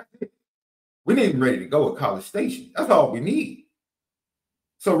 That's it. We need him ready to go at College Station. That's all we need.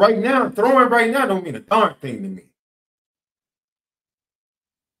 So right now, throwing right now don't mean a darn thing to me.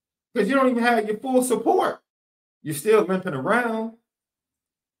 Because you don't even have your full support. You're still limping around.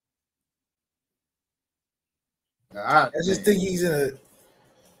 I just think he's in a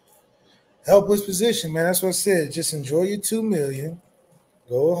helpless position, man. That's what I said. Just enjoy your $2 million.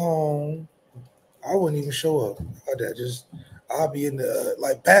 Go home. I wouldn't even show up. I'll be in the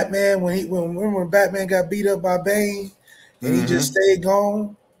like Batman when Batman got beat up by Bane and he just stayed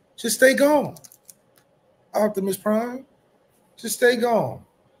gone. Just stay gone. Optimus Prime, just stay gone.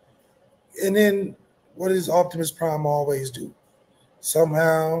 And then what does Optimus Prime always do?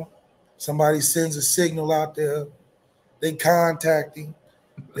 Somehow somebody sends a signal out there. They contact him.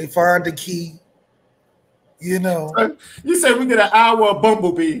 They find the key. You know. You say we get an hour of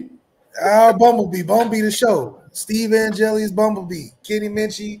Bumblebee. Our Bumblebee the show. Steve Angeli's Bumblebee. Kenny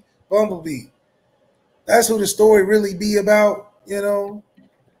Minchie, Bumblebee. That's who the story really be about, you know.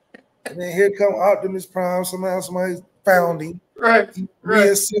 And then here come Optimus Prime. Somehow somebody found him. Right.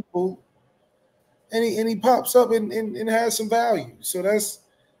 Real simple. And he pops up and has some value. So that's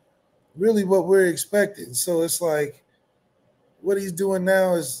really what we're expecting. So it's like what he's doing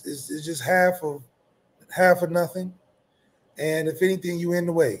now is just half of nothing. And if anything, you in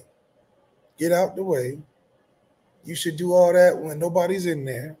the way. Get out the way. You should do all that when nobody's in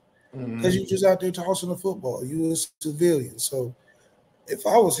there. Because you're just out there tossing the football. You a civilian. So if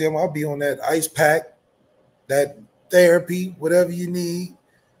I was him, I'd be on that ice pack, that therapy, whatever you need.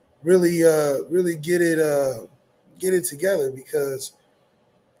 Really get it together, because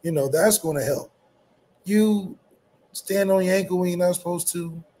you know that's going to help. You stand on your ankle when you're not supposed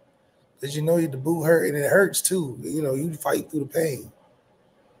to, because you know the boot hurt and it hurts too. You know, you fight through the pain.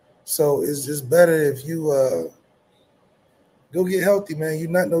 So it's just better if you go get healthy, man.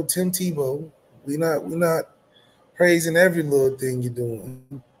 You're not no Tim Tebow. We're not praising every little thing you're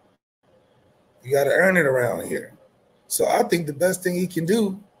doing. You got to earn it around here. So I think the best thing he can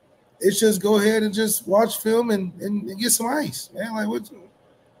do is just go ahead and just watch film and get some ice, man. Like, what?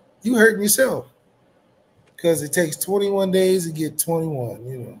 You hurting yourself, because it takes 21 days to get 21.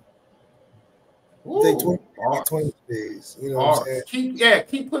 You know, Ooh, 20 days. You know what I'm saying?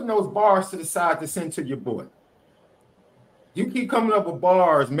 Keep putting those bars to the side to send to your boy. You keep coming up with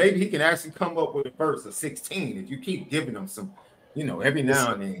bars, maybe he can actually come up with a verse of 16 if you keep giving him some, you know, every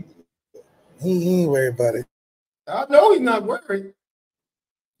now and then. He ain't worried about it. I know he's not worried.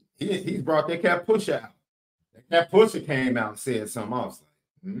 He's brought that Cat Pusher out. That Cat Pusher came out and said something else.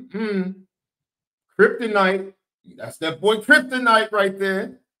 Like, Kryptonite. That's that boy Kryptonite right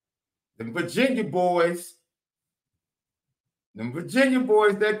there. Them Virginia boys. That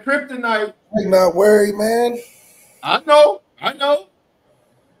Kryptonite. I'm not worried, man. I know.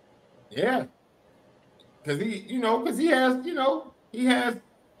 Yeah. Because he has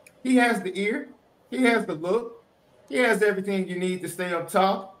the ear, he has the look, he has everything you need to stay up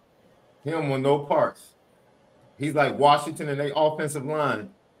top. He don't want no parts. He's like Washington and their offensive line.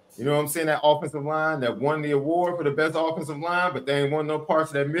 You know what I'm saying? That offensive line that won the award for the best offensive line, but they ain't want no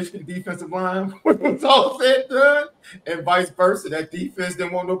parts of that Michigan defensive line when it was all said and done. And vice versa. That defense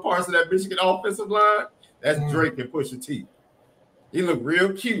didn't want no parts of that Michigan offensive line. That's Drake and Pusha T. He looked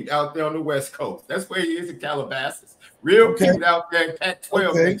real cute out there on the West Coast. That's where he is in Calabasas. Real cute out there in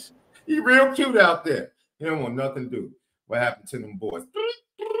Pac-12 Nation. He real cute out there. He don't want nothing to do. What happened to them boys?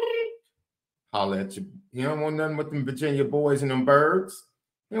 Holla at you. He don't want nothing with them Virginia boys and them birds.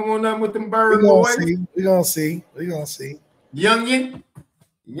 He don't want nothing with them bird boys. We're gonna see. Youngin.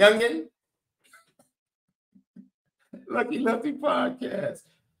 Lucky Lefty podcast.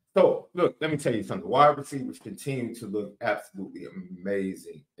 So, look, let me tell you something. Wide receivers continue to look absolutely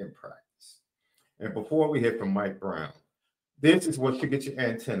amazing in practice. And before we hear from Mike Brown, this is what should get your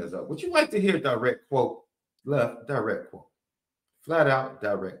antennas up. Would you like to hear a direct quote? Left, direct quote. Flat out,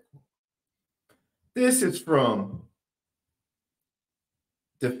 direct quote. This is from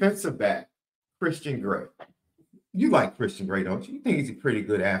defensive back Christian Gray. You like Christian Gray, don't you? You think he's a pretty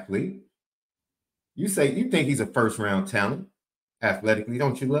good athlete. You think he's a first-round talent. Athletically,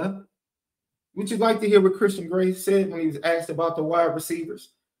 don't you, Love? Would you like to hear what Christian Gray said when he was asked about the wide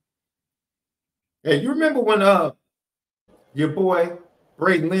receivers? Hey, you remember when your boy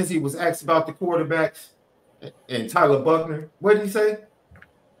Braden Lindsey was asked about the quarterbacks and Tyler Buckner? What did he say?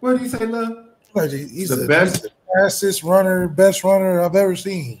 Love? He's the best, fastest runner, best runner I've ever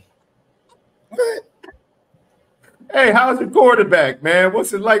seen. What? Hey, how's your quarterback, man?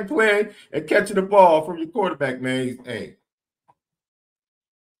 What's it like playing and catching the ball from your quarterback, man? Hey.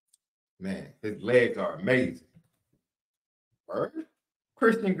 Man, his legs are amazing. Word?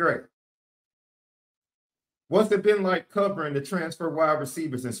 Christian Gray. What's it been like covering the transfer wide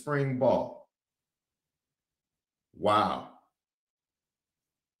receivers in spring ball? Wow.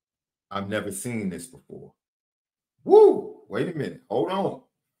 I've never seen this before. Woo! Wait a minute. Hold on.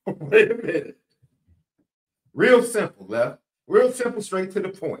 Wait a minute. Real simple, Left. Real simple, straight to the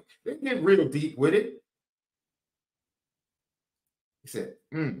point. They get real deep with it. He said,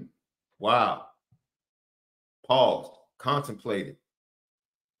 wow. Paused. Contemplated.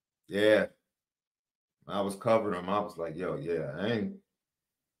 Yeah. I was covering him. I was like, yo, yeah, I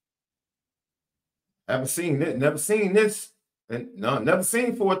haven't seen it. Never seen this. And no, never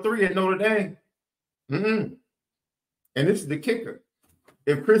seen 4-3 at Notre Dame. And this is the kicker.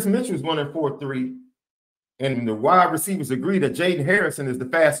 If Chris Mitchell's running 4-3 and the wide receivers agree that Jaden Harrison is the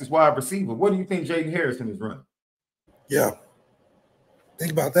fastest wide receiver, what do you think Jaden Harrison is running? Yeah.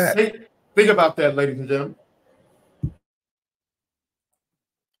 Think about that. Think about that, ladies and gentlemen.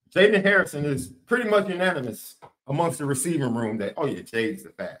 Jaden Harrison is pretty much unanimous amongst the receiving room that, oh, yeah, Jaden's the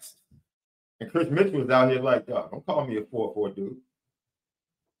fastest. And Chris Mitchell was out here like, yo, don't call me a 4-4 dude.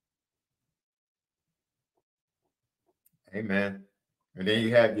 Hey, man. And then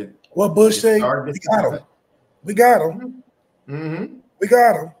you have your... What Bush say? We got him. We got him. We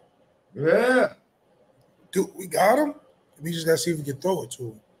got him. Yeah. Dude, we got him. We just got to see if we can throw it to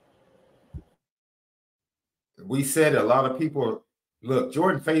him. We said a lot of people... Look,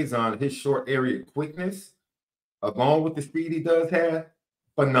 Jordan Faison, his short area quickness, along with the speed he does have,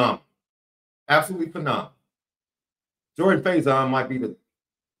 phenomenal. Absolutely phenomenal. Jordan Faison might be the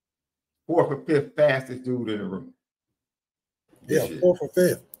 4th or 5th fastest dude in the room. Yeah, 4th or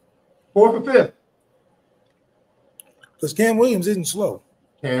 5th. 4th or 5th. Because Cam Williams isn't slow.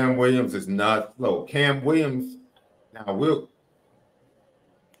 Cam Williams is not slow. Cam Williams, now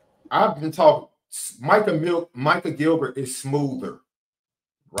I've been talking, Micah Gilbert is smoother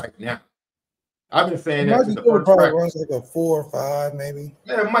right now. I've been saying that to the first probably runs like a 4 or 5, maybe.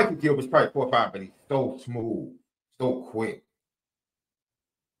 Yeah, Micah Gilbert's probably 4 or 5, but he's so smooth, so quick.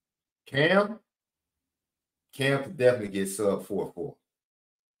 Cam could definitely get sub 4-4.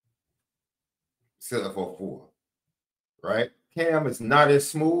 Sub 4-4. Right? Cam is not as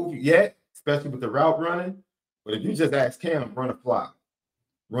smooth yet, especially with the route running. But if you just ask Cam, run a fly,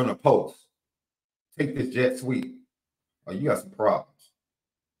 run a post, take this jet sweep, oh, you got some problems.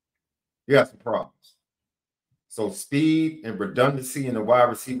 You got some problems. So speed and redundancy in the wide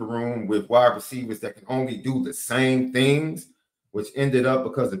receiver room with wide receivers that can only do the same things, which ended up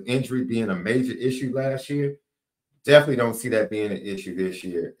because of injury being a major issue last year. Definitely don't see that being an issue this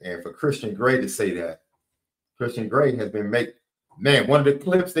year. And for Christian Gray to say that, Christian Gray has been one of the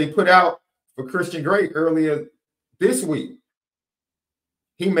clips they put out for Christian Gray earlier this week,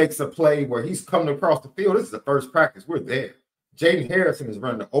 he makes a play where he's coming across the field. This is the first practice. We're there. Jaden Harrison is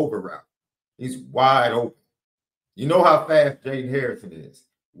running the over route. He's wide open. You know how fast Jaden Harrison is.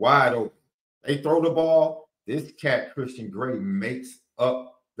 Wide open. They throw the ball. This cat, Christian Gray, makes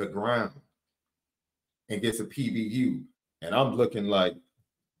up the ground and gets a PBU. And I'm looking like,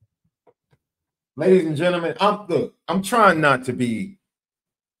 ladies and gentlemen, I'm trying not to be,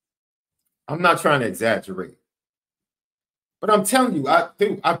 I'm not trying to exaggerate. But I'm telling you,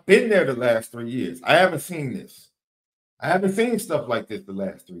 I've been there the last 3 years. I haven't seen this. I haven't seen stuff like this the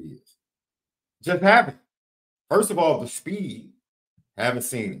last 3 years. Just haven't. First of all, the speed, haven't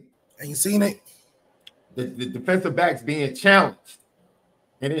seen it. Ain't you seen it? The defensive backs being challenged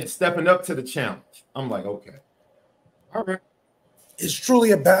and then stepping up to the challenge. I'm like, okay. All right. It's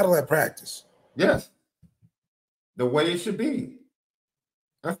truly a battle at practice. Yes. The way it should be.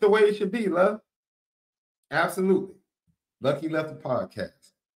 That's the way it should be, love. Absolutely. Lucky Lefty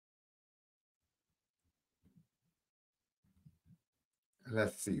Podcast.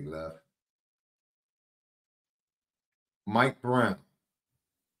 Let's see, love. Mike Brown.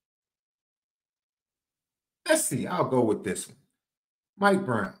 Let's see. I'll go with this one. Mike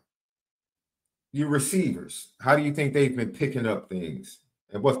Brown. Your receivers. How do you think they've been picking up things?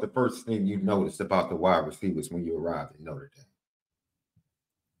 And what's the first thing you noticed about the wide receivers when you arrived in Notre Dame?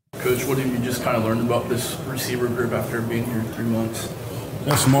 Coach, what have you just kind of learned about this receiver group after being here 3 months?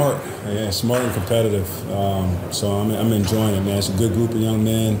 They're smart. Yeah, smart and competitive. So I'm enjoying it, man. It's a good group of young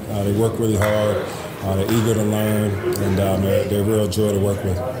men. They work really hard. They're eager to learn, and they're a real joy to work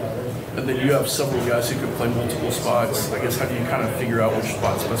with. And then you have several guys who can play multiple spots. I guess how do you kind of figure out which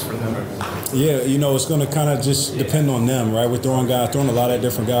spot's best for them? Yeah, it's going to kind of just depend on them, right? We're throwing a lot of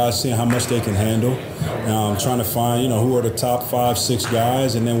different guys, seeing how much they can handle. Trying to find, who are the top 5, 6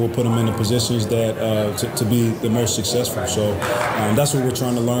 guys, and then we'll put them in the positions that to be the most successful. So that's what we're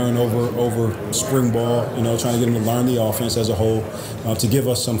trying to learn over spring ball. Trying to get them to learn the offense as a whole, to give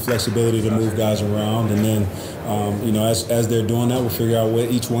us some flexibility to move guys around, and then as they're doing that, we'll figure out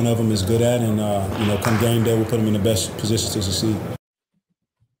what each one of them is good at, and come game day, we'll put them in the best position to succeed.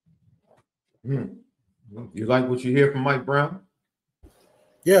 You like what you hear from Mike Brown?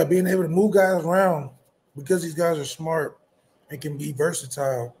 Yeah, being able to move guys around because these guys are smart and can be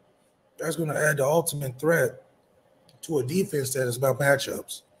versatile. That's going to add the ultimate threat to a defense that is about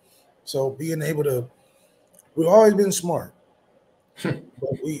matchups. So being able to, we've always been smart,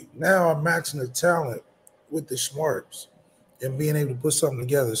 but we now are matching the talent with the smarts and being able to put something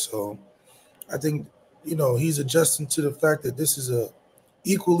together. So I think, he's adjusting to the fact that this is a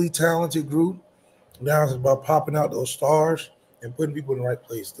equally talented group. Now it's about popping out those stars and putting people in the right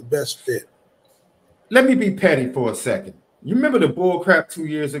place, the best fit. Let me be petty for a second. You remember the bull crap 2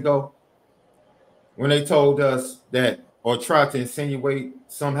 years ago when they told us that, or tried to insinuate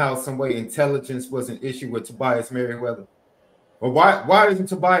somehow, some way, intelligence was an issue with Tobias Merriweather? Well, why isn't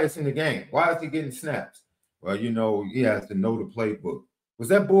Tobias in the game? Why is he getting snaps? Well, he has to know the playbook. Was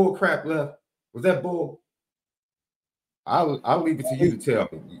that bull crap, Left? Was that bull? I'll leave it to you to tell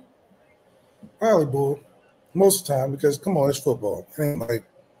me. Probably bull most of the time, because come on, it's football. It ain't like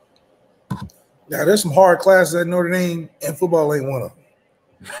now there's some hard classes at Notre Dame, and football ain't one of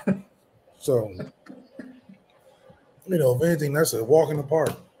them. So, if anything, that's a walk in the park.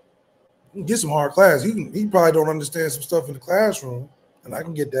 You can get some hard class. You probably don't understand some stuff in the classroom, and I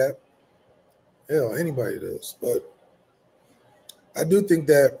can get that. Hell, anybody does. But I do think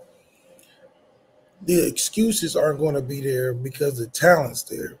that the excuses aren't going to be there because the talent's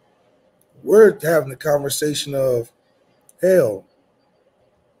there. We're having a conversation of, hell,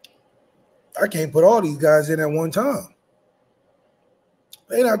 I can't put all these guys in at one time.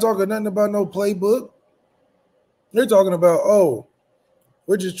 They're not talking nothing about no playbook. They're talking about,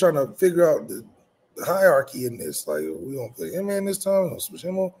 we're just trying to figure out the hierarchy in this. Like, we going to play him in this time? We're going to switch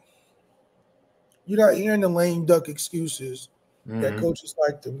him on. You're not hearing the lame duck excuses that coaches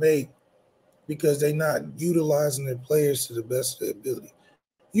like to make because they're not utilizing their players to the best of their ability.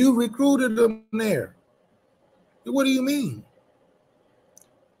 You recruited them there. What do you mean?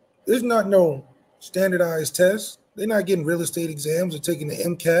 There's not no standardized tests. They're not getting real estate exams or taking the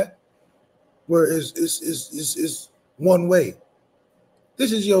MCAT where it's one way.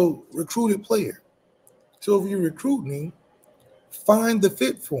 This is your recruited player. So if you're recruiting, find the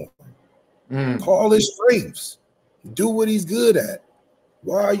fit for him. Call his strengths. Do what he's good at.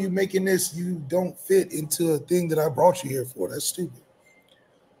 Why are you making this? You don't fit into a thing that I brought you here for. That's stupid.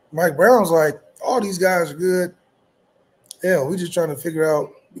 Mike Brown's like, all these guys are good. Hell, we're just trying to figure out,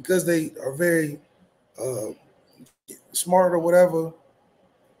 because they are very smart or whatever,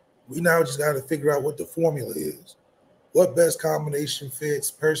 we now just got to figure out what the formula is. What best combination fits,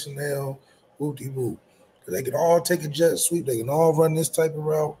 personnel, whoop-de-whoop. They can all take a jet sweep. They can all run this type of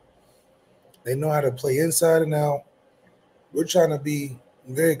route. They know how to play inside and out. We're trying to be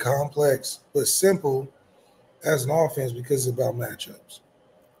very complex but simple as an offense because it's about matchups.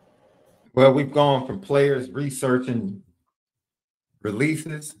 Well, we've gone from players researching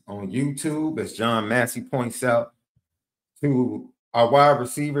releases on YouTube, as John Massey points out, to our wide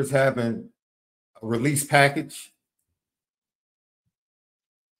receivers having a release package.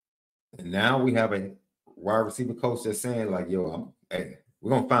 And now we have a wide receiver coach that's saying, like, we're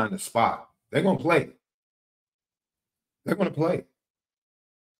going to find a spot. They're going to play. They're going to play.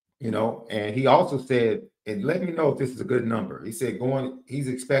 And he also said, and let me know if this is a good number. He said he's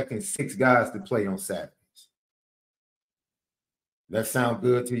expecting 6 guys to play on Saturdays. That sound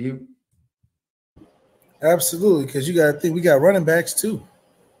good to you? Absolutely, because you got to think we got running backs too.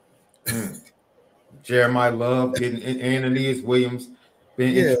 Jeremiah Love getting Ananias Williams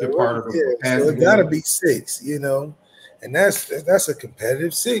being an interesting part of the so it got to be 6, and that's a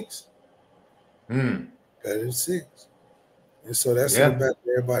competitive 6. Competitive 6. And so that's in the back of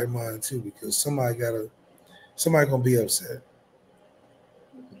everybody's mind too, because somebody gonna be upset.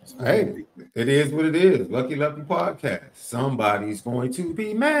 Hey, it is what it is. Lucky Lefty podcast. Somebody's going to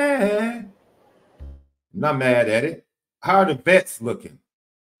be mad. I'm not mad at it. How are the vets looking?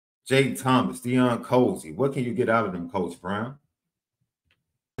 Jaden Thomas, Deion Colsey. What can you get out of them, Coach Brown?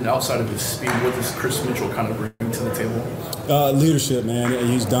 And outside of his speed, what does Chris Mitchell kind of bring to the table? Leadership, man.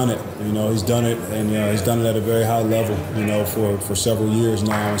 He's done it. He's done it, and he's done it at a very high level, for several years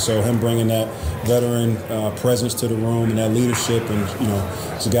now. And so him bringing that veteran presence to the room and that leadership, and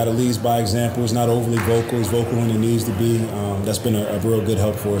he's a guy that leads by example. He's not overly vocal. He's vocal when he needs to be. That's been a real good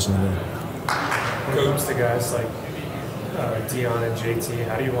help for us in the room. Comes to guys like Deion and JT.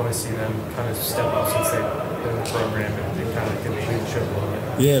 How do you want to see them kind of step up since they've been in the program and kind of get the leadership a little bit?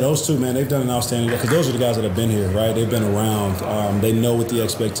 Yeah, those two, man, they've done an outstanding job because those are the guys that have been here, right? They've been around. They know what the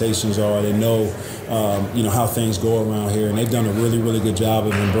expectations are. They know, you know, how things go around here, and they've done a really, really good job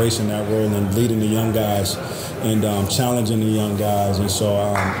of embracing that role and leading the young guys and challenging the young guys. And so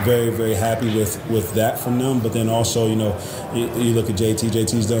I'm very, very happy with that from them. But then also, you know, you look at JT.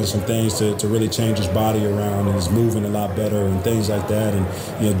 JT's done some things to really change his body around, and he's moving a lot better and things like that. And,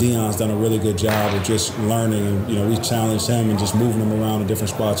 you know, Deion's done a really good job of just learning, and, you know, we challenged him and just moving him around in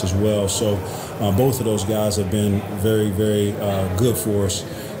different spots as well. So both of those guys have been very, very good for us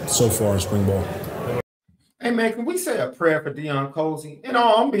so far in spring ball. Hey, man, can we say a prayer for Deion Colzie? You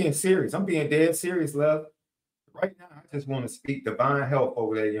know, I'm being serious. I'm being dead serious, love. Right now, I just want to speak divine health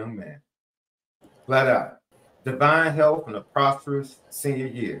over that young man. Flat out. Divine health and a prosperous senior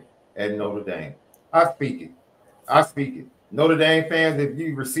year at Notre Dame. I speak it. I speak it. Notre Dame fans, if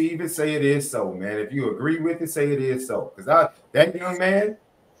you receive it, say it is so, man. If you agree with it, say it is so. Because that young man,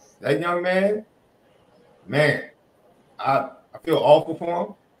 man, I feel awful for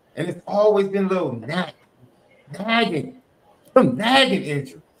him. And it's always been a little nagging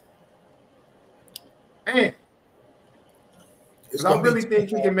injury. Man, I really think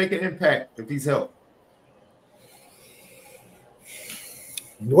he can make an impact if he's healthy.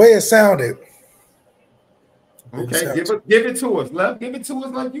 The way it sounded. Okay, give it to us, Left. Give it to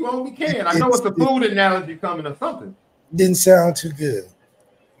us like you only can. I know it's a food analogy coming or something. Didn't sound too good.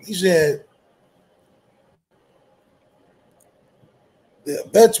 He said the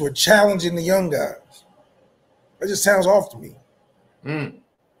vets were challenging the young guys. That just sounds off to me.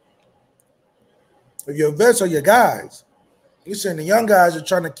 If your vets are your guys, you're saying the young guys are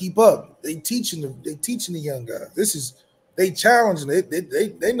trying to keep up. They teaching the young guys. They challenging.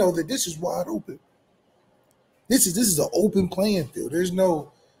 They know that this is wide open. This is an open playing field. There's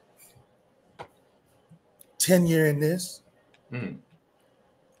no tenure in this. This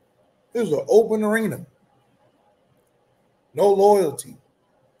is an open arena. No loyalty.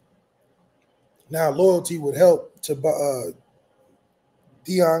 Now, loyalty would help to Deion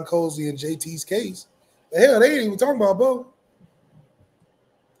Colzie and JT's case. The hell, they ain't even talking about both.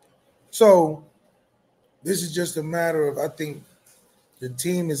 So this is just a matter of, I think, the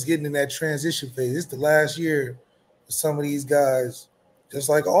team is getting in that transition phase. It's the last year for some of these guys, just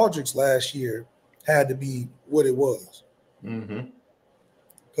like Aldrich's last year had to be what it was.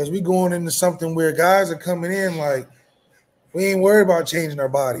 Because we going into something where guys are coming in like, we ain't worried about changing our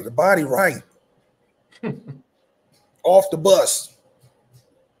body. The body right. Off the bus.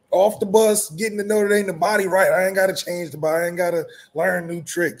 Off the bus, getting to Notre Dame, the body right. I ain't got to change the body. I ain't got to learn new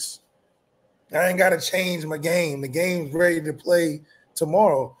tricks. I ain't got to change my game. The game's ready to play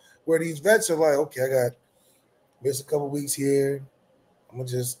tomorrow. Where these vets are like, okay, I got miss a couple weeks here. I'm going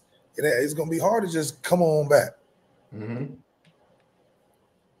to just, it's going to be hard to just come on back.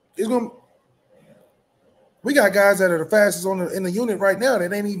 It's going to, we got guys that are the fastest in the unit right now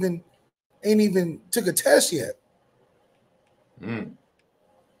that ain't even took a test yet.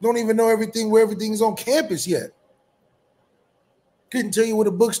 Don't even know where everything's on campus yet. Couldn't tell you what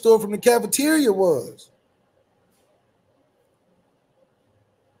a bookstore from the cafeteria was.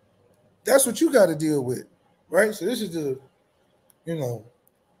 That's what you got to deal with, right? So this is the, you know,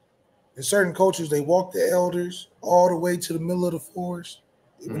 in certain cultures, they walk the elders all the way to the middle of the forest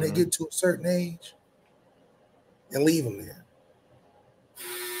when they get to a certain age and leave them there.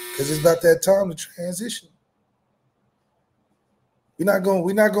 Because it's about that time to transition. We're not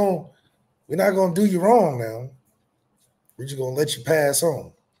gonna do you wrong now. We're just gonna let you pass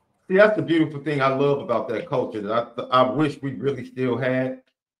on. See, that's the beautiful thing I love about that culture that I wish we really still had,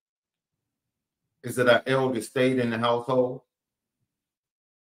 is that our elders stayed in the household.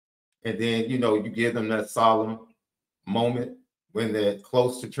 And then, you know, you give them that solemn moment when they're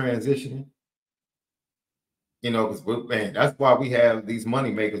close to transitioning. You know, because, man, that's why we have these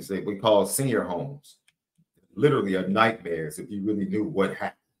money makers that we call senior homes. Literally are nightmares if you really knew what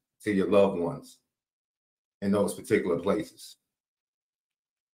happened to your loved ones in those particular places.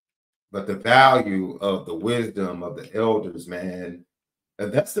 But the value of the wisdom of the elders, man,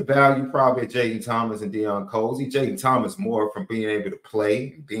 and that's the value probably of Jayden Thomas and Deion Colzie. Jayden Thomas more from being able to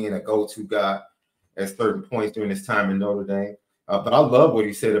play and being a go-to guy at certain points during his time in Notre Dame. But I love what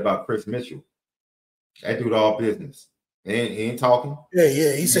he said about Chris Mitchell. That dude all business. He ain't talking. Yeah.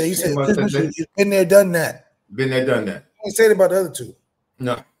 He said Chris Mitchell, he's been there, done that. Been there, done that. He ain't said about the other two.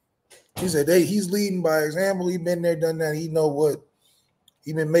 No. He said he's leading by example. He's been there, done that. He know what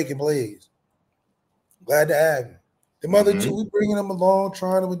he been making plays. Glad to have him. The other two, we bringing them along,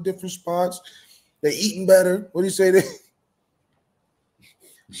 trying them in different spots. They eating better. What do you say?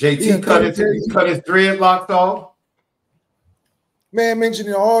 JT cut his dreadlocks off. Man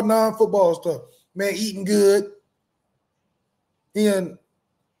mentioning all non-football stuff. Man eating good. He done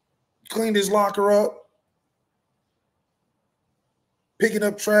cleaned his locker up. Picking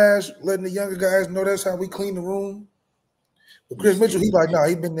up trash, letting the younger guys know that's how we clean the room. But Chris Mitchell, he like, nah,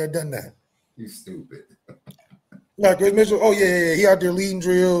 he been there, done that. You stupid. Like Chris Mitchell, oh yeah, he out there leading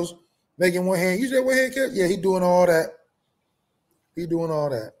drills, making one hand. You said one hand catch? Yeah, he doing all that. He doing all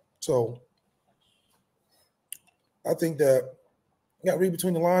that. So I think that you got to read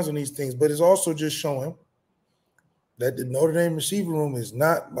between the lines on these things, but it's also just showing that the Notre Dame receiver room is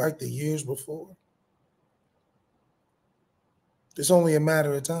not like the years before. It's only a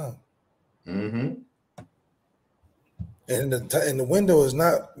matter of time. Mm-hmm. And the window is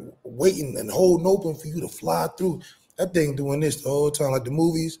not waiting and holding open for you to fly through. That thing doing this the whole time, like the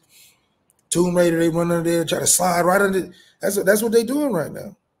movies. Tomb Raider, they run under there, try to slide right under. That's what they doing right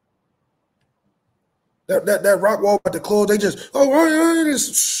now. That rock wall about to close, they just,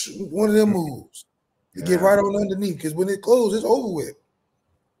 it's one of them moves. You get right on underneath, because when it closes, it's over with.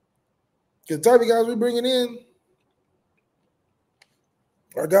 Because the type of guys we bringing in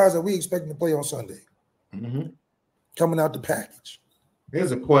are guys that we expecting to play on Sunday. Mm-hmm. Coming out the package.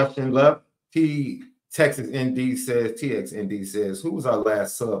 Here's a question left. TXND says, who was our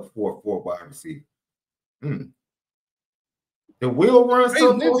last sub 4-4 wide receiver? The wheel run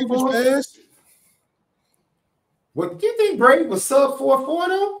sub 4-4? What do you think Brady was sub 4-4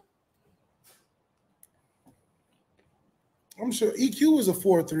 though? I'm sure EQ was a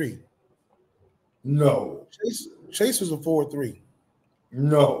 4-3. No. Chase was a 4-3.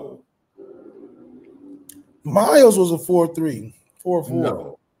 No. Miles was a 4-3.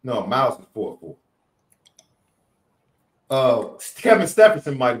 4-4. No, Miles was 4-4. Kevin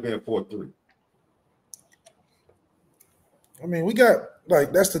Stephenson might have been 4-3. I mean, we got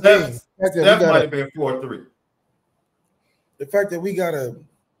like that's the thing. That might have been 4-3. The fact that we gotta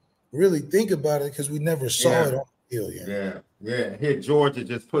really think about it because we never saw it on the field yet. Yeah. Here Georgia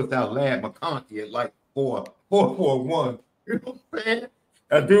just puts out Lad McConkey at like 4-4-1. You know what I'm saying?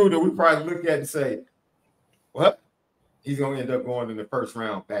 A dude that we probably look at and say, what? He's gonna end up going in the first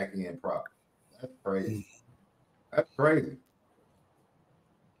round back end probably. That's crazy. That's crazy.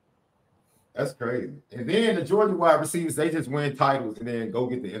 That's crazy. And then the Georgia wide receivers, they just win titles and then go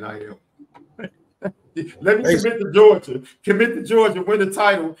get the NIL. Let me commit to Georgia, win the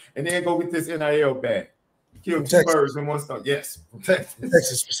title, and then go get this NIL bag. Kill two birds in one stone. Yes, from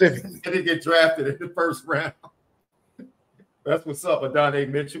Texas specifically. And they get drafted in the first round. That's what's up, Adonai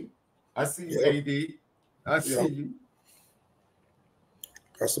Mitchell. I see you, AD. I see you.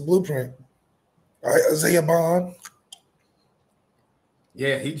 That's the blueprint. All right, Isaiah Bond.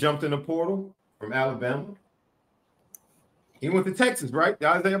 Yeah, he jumped in the portal from Alabama. He went to Texas, right? The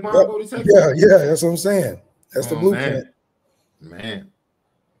Isaiah Bond go to Texas? Yeah, that's what I'm saying. That's the blueprint. Man.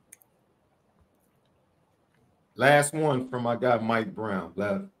 Last one from my guy, Mike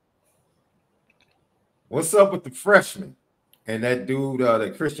Brown. What's up with the freshman? And that dude,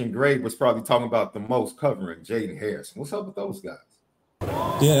 that Christian Gray was probably talking about the most covering, Jaden Harrison. What's up with those guys?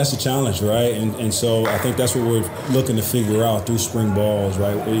 Yeah, that's a challenge, right? And so I think that's what we're looking to figure out through spring balls,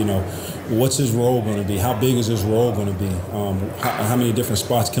 right? You know, what's his role going to be? How big is his role going to be? How many different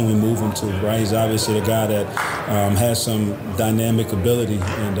spots can we move him to, right? He's obviously a guy that has some dynamic ability,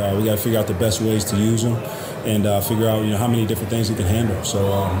 and we got to figure out the best ways to use him and figure out, how many different things he can handle.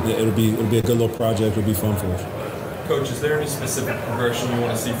 So it'll be a good little project. It'll be fun for us. Coach, is there any specific progression you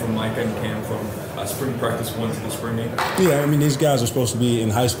want to see from Micah and Cam from spring practice 1 to the spring game? Yeah, I mean, these guys are supposed to be in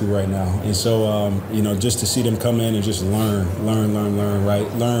high school right now. And so, just to see them come in and just learn, right?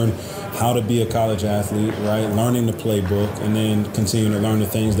 Learn how to be a college athlete, right? Learning the playbook, and then continue to learn the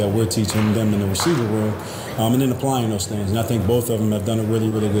things that we're teaching them in the receiver room, and then applying those things. And I think both of them have done a really,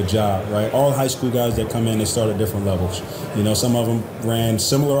 really good job, right? All high school guys that come in, they start at different levels. Some of them ran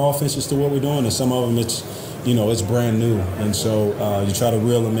similar offenses to what we're doing, and some of them it's brand new. And so you try to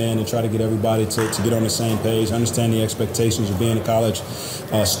reel them in and try to get everybody to get on the same page, understand the expectations of being a college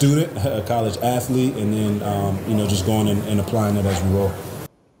student, a college athlete, and then, just going and applying it as we roll.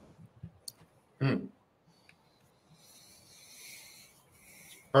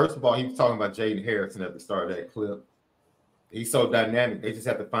 First of all, he was talking about Jaden Harrison at the start of that clip. He's so dynamic. They just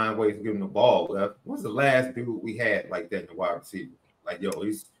have to find ways to give him the ball. What's the last dude we had like that in the wide receiver? Like,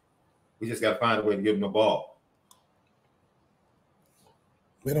 we just got to find a way to give him the ball.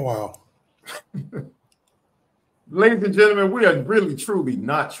 Been a while. Ladies and gentlemen, we are really, truly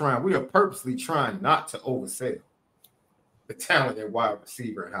not trying. We are purposely trying not to oversell the talent at wide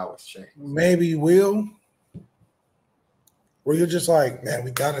receiver and how it's changed. Maybe you will. Where you're just like, man,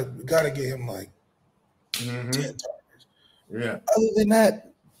 we gotta get him like 10 targets. Yeah. Other than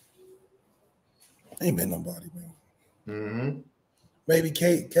that, ain't been nobody, man. Mm-hmm. Maybe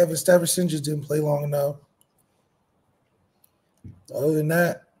Kevin Stephenson just didn't play long enough. Other than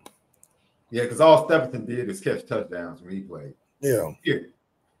that, yeah, because all Stephenson did is catch touchdowns when he played. Yeah. It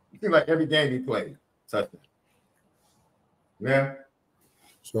seemed like every game he played, touchdown. Yeah.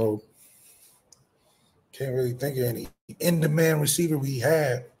 So can't really think of any in-demand receiver we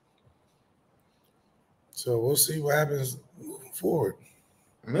had. So we'll see what happens moving forward.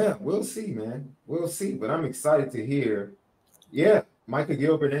 Yeah, we'll see, man. We'll see. But I'm excited to hear. Yeah, Michael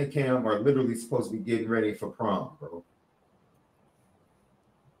Gilbert and Cam are literally supposed to be getting ready for prom, bro.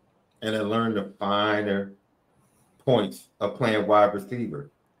 And then learn the finer points of playing wide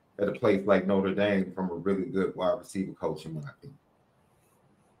receiver at a place like Notre Dame from a really good wide receiver coach, in my opinion.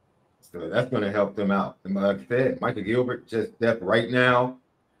 So that's going to help them out. And like I said, Michael Gilbert, just depth right now,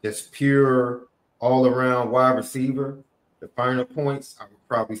 just pure all-around wide receiver. The finer points, I would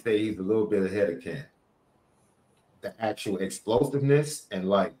probably say he's a little bit ahead of Cam. The actual explosiveness and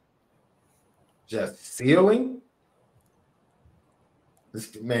like just ceiling,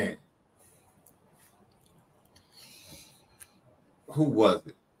 this man. Who was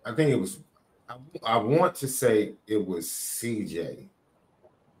it? I think it was. I want to say it was CJ.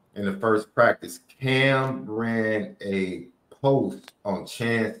 In the first practice, Cam ran a post on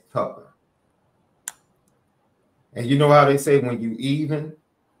Chance Tucker. And you know how they say when you even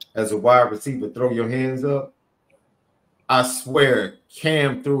as a wide receiver, throw your hands up? I swear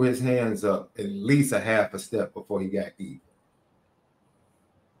Cam threw his hands up at least a half a step before he got even.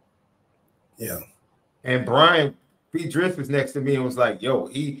 Yeah. And Brian B. Drift was next to me and was like, yo,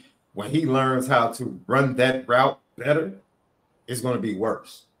 when he learns how to run that route better, it's going to be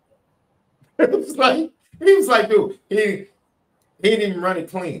worse. He was like, dude, he didn't even run it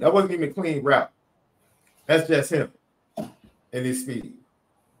clean. That wasn't even a clean route. That's just him and his speed.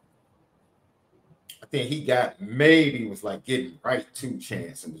 I think he was like getting right to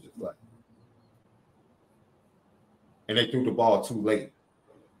Chance and was just like, and they threw the ball too late.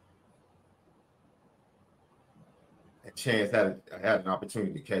 And Chance had an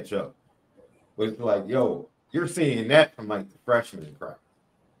opportunity to catch up. But it's like, yo, you're seeing that from like the freshman in practice.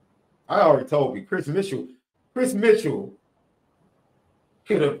 I already told you, Chris Mitchell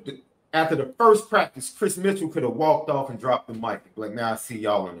could have, after the first practice, Chris Mitchell could have walked off and dropped the mic and be like, now I see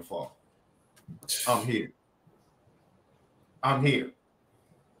y'all in the fall. I'm here. I'm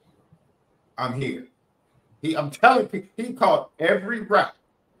telling people, he caught every route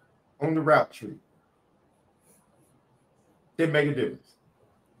on the route tree. Didn't make a difference.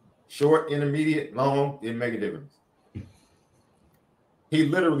 Short, intermediate, long, didn't make a difference. He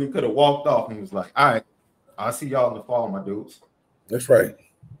literally could have walked off and was like, all right, I'll see y'all in the fall, my dudes. That's right.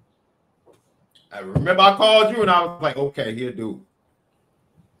 I remember I called you and I was like, okay, he's a dude.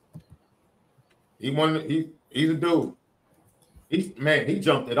 He's a dude. He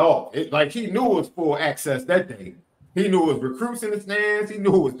jumped it off. Like he knew it was full access that day. He knew it was recruits in the stands. He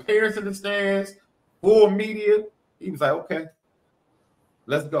knew it was parents in the stands, full media. He was like, okay,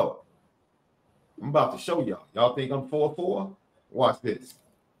 let's go. I'm about to show y'all. Y'all think I'm 4'4"? Watch this.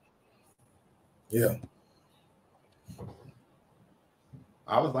 Yeah.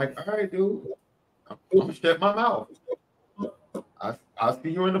 I was like, all right, dude. I'm going to shut my mouth. I'll see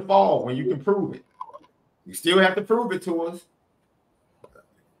you in the fall when you can prove it. You still have to prove it to us.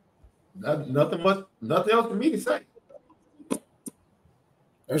 Nothing else for me to say.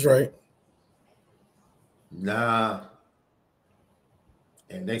 That's right. Nah.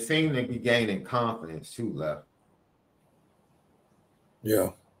 And they seem to be gaining confidence too, Left. Yeah.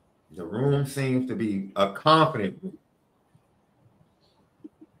 The room seems to be a confident room.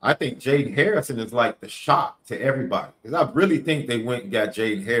 I think Jaden Harrison is like the shock to everybody. Because I really think they went and got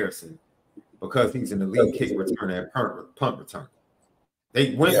Jaden Harrison because he's an elite kick returner and punt return.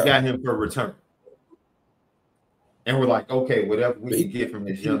 They went and got him for a return. And we're like, okay, whatever we can get from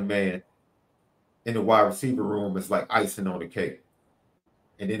this young man in the wide receiver room is like icing on the cake.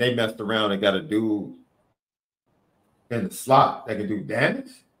 And then they messed around and got a dude in the slot that can do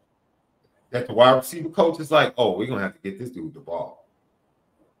damage. That the wide receiver coach is like, oh, we're going to have to get this dude the ball.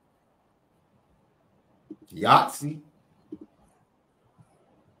 Yahtzee.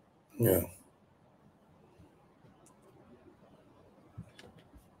 Yeah.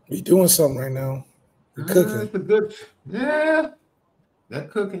 We doing something right now. We're cooking. It's a good, they're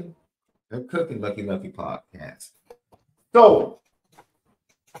cooking. They're cooking Lucky Podcast. So,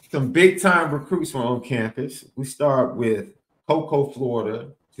 some big-time recruits were on campus. We start with Cocoa,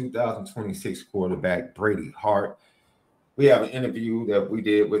 Florida, 2026 quarterback Brady Hart. We have an interview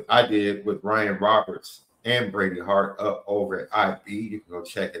that I did with Ryan Roberts and Brady Hart up over at IB. You can go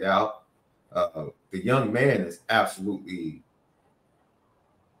check it out. The young man is absolutely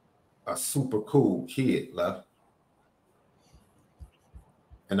a super cool kid, Left.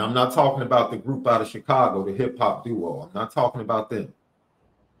 And I'm not talking about the group out of Chicago, the hip hop duo. I'm not talking about them.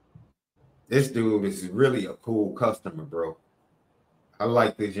 This dude is really a cool customer, bro. I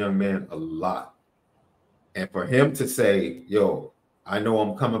like this young man a lot. And for him to say, yo, I know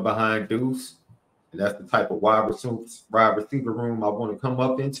I'm coming behind Deuce, and that's the type of wide receiver room I want to come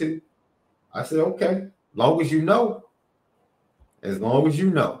up into, I said, okay, as long as you know. As long as you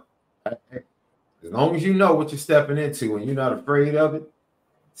know. As long as you know what you're stepping into and you're not afraid of it,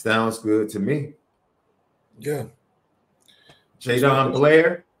 sounds good to me. Yeah. Jadon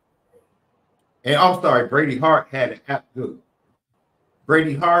Blair. And I'm sorry, Brady Hart had an app good.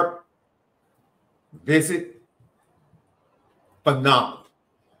 Brady Hart visit. Phenomenal.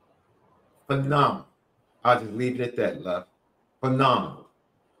 Phenomenal. I'll just leave it at that, Love. Phenomenal.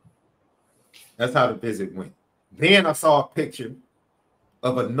 That's how the visit went. Then I saw a picture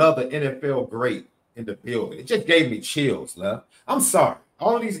of another NFL great in the building. It just gave me chills, Love. I'm sorry.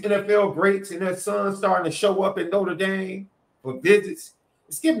 All these NFL greats and their sons starting to show up in Notre Dame for visits.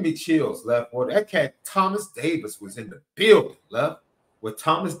 It's giving me chills, Left. Boy, that cat Thomas Davis was in the building, Left, with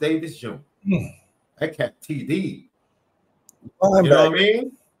Thomas Davis Jr. That cat TD. You know what I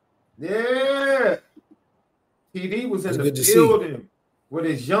mean? Yeah. TD was in the building with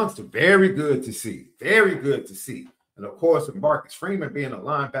his youngster. Very good to see. Very good to see. And of course, with Marcus Freeman being a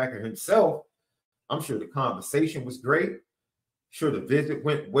linebacker himself, I'm sure the conversation was great. Sure, the visit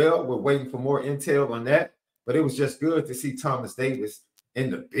went well. We're waiting for more intel on that. But it was just good to see Thomas Davis in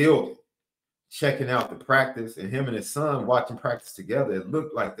the building, checking out the practice, and him and his son watching practice together. It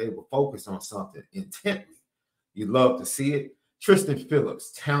looked like they were focused on something intently. You love to see it. Tristan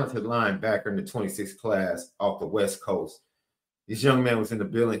Phillips, talented linebacker in the 26th class off the West Coast. This young man was in the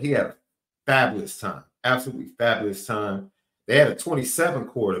building. He had a fabulous time, absolutely fabulous time. They had a 27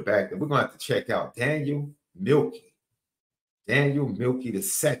 quarterback that we're going to have to check out, Daniel Milkey. Daniel Milkey, the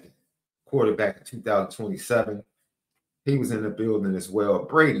second quarterback in 2027. He was in the building as well.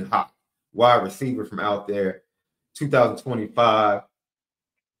 Braden Hop, wide receiver from out there, 2025.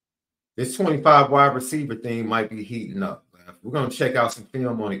 This 25 wide receiver thing might be heating up. We're going to check out some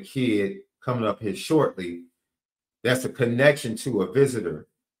film on a kid coming up here shortly. That's a connection to a visitor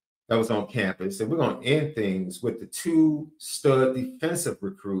that was on campus. And we're going to end things with the two stud defensive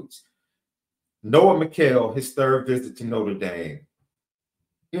recruits. Noah McHale, his third visit to Notre Dame.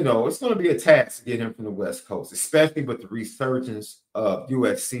 You know, it's going to be a task to get him from the West Coast, especially with the resurgence of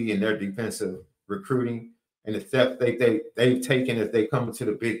USC and their defensive recruiting and the steps they've taken as they come into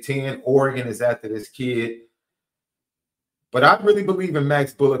the Big Ten. Oregon is after this kid. But I really believe in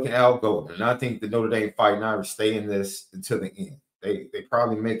Max Bullock and Al Golden. And I think the Notre Dame Fighting Irish stay in this until the end. They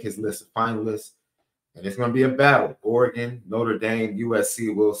probably make his list of finalists. And it's going to be a battle. Oregon, Notre Dame,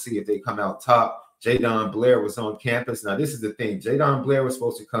 USC. We'll see if they come out top. Jadon Blair was on campus. Now, this is the thing. Jadon Blair was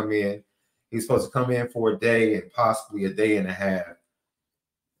supposed to come in. He's supposed to come in for a day and possibly a day and a half.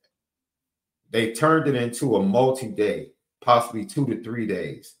 They turned it into a multi-day, possibly 2 to 3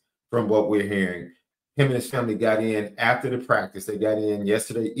 days from what we're hearing. Him and his family got in after the practice. They got in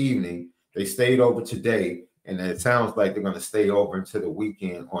yesterday evening. They stayed over today, and it sounds like they're going to stay over until the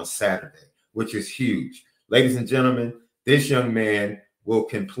weekend on Saturday, which is huge. Ladies and gentlemen, this young man will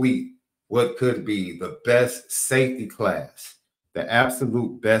complete what could be the best safety class, the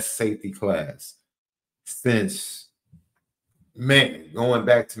absolute best safety class since, man, going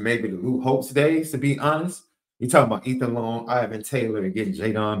back to maybe the Lou Holtz days, to be honest. You're talking about Ethan Long, Ivan Taylor, and getting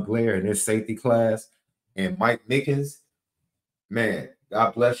Jadon Blair in this safety class, and Mike Mickens. Man,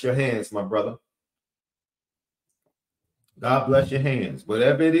 God bless your hands, my brother. God bless your hands.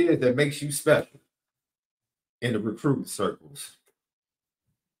 Whatever it is that makes you special in the recruiting circles.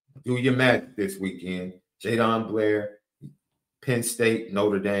 Do your magic this weekend. Jadon Blair, Penn State,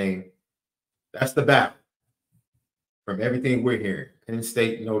 Notre Dame. That's the battle. From everything we're hearing. Penn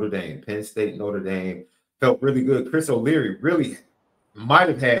State, Notre Dame. Penn State, Notre Dame. Felt really good. Chris O'Leary really might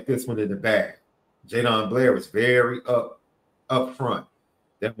have had this one in the bag. Jadon Blair was very up front.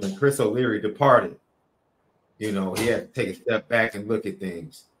 That when Chris O'Leary departed, you know, he had to take a step back and look at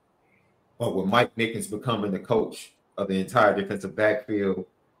things. But with Mike Mickens becoming the coach of the entire defensive backfield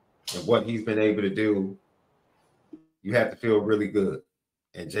and what he's been able to do, you have to feel really good.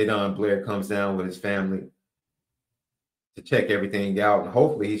 And Jadon Blair comes down with his family to check everything out. And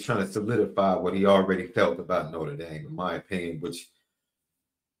hopefully he's trying to solidify what he already felt about Notre Dame, in my opinion, which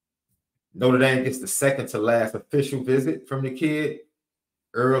Notre Dame gets the second to last official visit from the kid.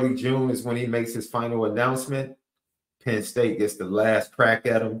 Early June is when he makes his final announcement. Penn State gets the last crack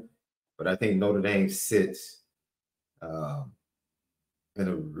at him, but I think Notre Dame sits in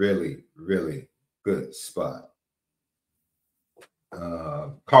a really, really good spot.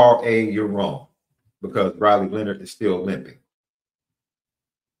 Carl A., you're wrong, because Riley Leonard is still limping.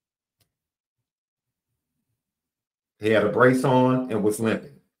 He had a brace on and was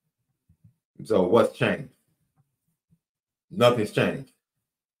limping. So what's changed? Nothing's changed.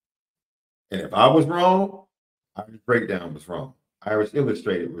 And if I was wrong, Irish Breakdown was wrong. Irish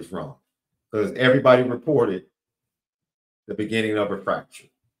Illustrated was wrong, because everybody reported the beginning of a fracture.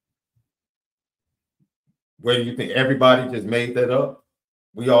 Where do you think? Everybody just made that up?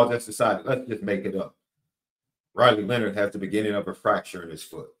 We all just decided, let's just make it up. Riley Leonard has the beginning of a fracture in his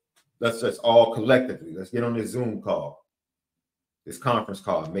foot. Let's just all collectively, let's get on this Zoom call, this conference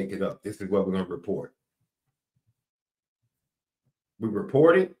call, and make it up. This is what we're going to report. We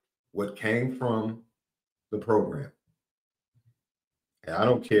reported what came from the program. And I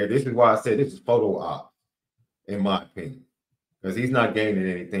don't care. This is why I said this is photo op, in my opinion, because he's not gaining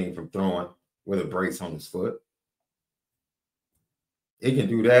anything from throwing with a brace on his foot. He can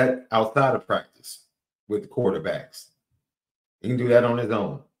do that outside of practice with the quarterbacks. He can do that on his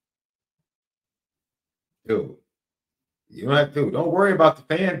own. Dude, you don't have to. Don't worry about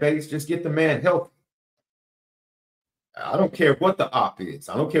the fan base. Just get the man healthy. I don't care what the op is.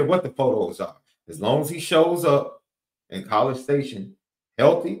 I don't care what the photos are. As long as he shows up in College Station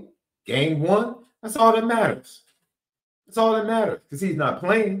healthy, game one, that's all that matters. That's all that matters, because he's not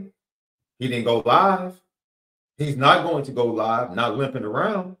playing. He didn't go live. He's not going to go live, not limping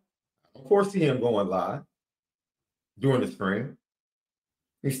around. Of course, see him going live during the spring.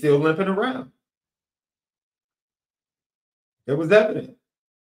 He's still limping around. It was evident.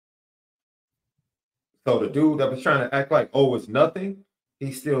 So the dude that was trying to act like, oh, it's nothing,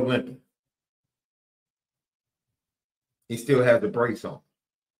 he's still limping. He still has the brace on.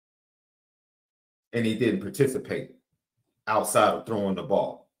 And he didn't participate outside of throwing the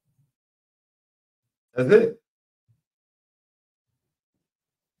ball. That's it.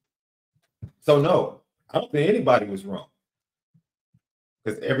 So no, I don't think anybody was wrong.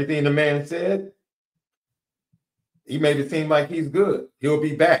 Because everything the man said, he made it seem like he's good. He'll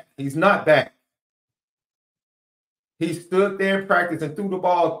be back. He's not back. He stood there in practice and threw the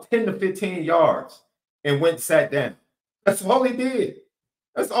ball 10 to 15 yards and went and sat down. That's all he did.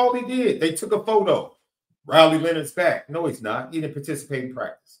 That's all he did. They took a photo. Riley Leonard's back. No, he's not. He didn't participate in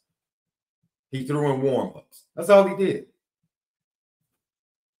practice. He threw in warm-ups. That's all he did.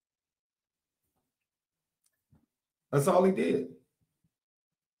 That's all he did.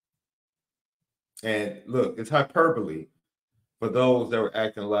 And look, it's hyperbole for those that were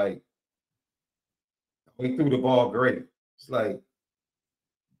acting like he threw the ball great. It's like,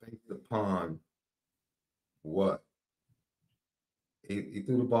 based upon what? He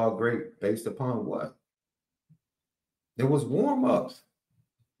threw the ball great based upon what? It was warm-ups.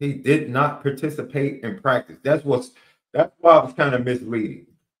 He did not participate in practice. That's why it was kind of misleading,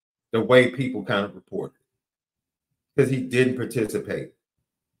 the way people kind of reported. Because he didn't participate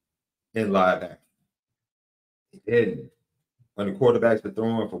in live action. He didn't. When the quarterbacks were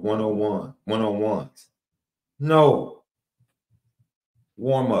throwing for one-on-ones. No.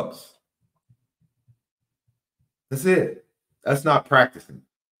 Warm-ups. That's it. That's not practicing.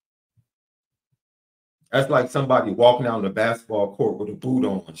 That's like somebody walking out on the basketball court with a boot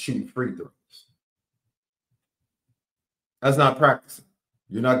on and shooting free throws. That's not practicing.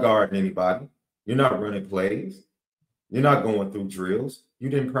 You're not guarding anybody. You're not running plays. You're not going through drills. You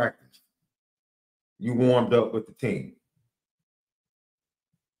didn't practice. You warmed up with the team.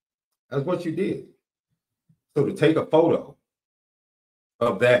 That's what you did. So to take a photo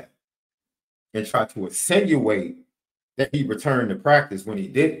of that and try to insinuate that he returned to practice when he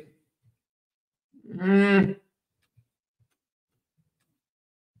didn't,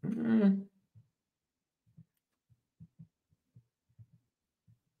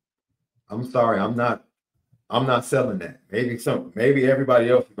 I'm sorry, I'm not selling that. Maybe everybody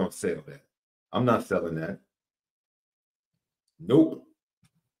else is gonna sell that. I'm not selling that. Nope.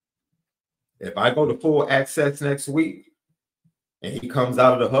 If I go to full access next week and he comes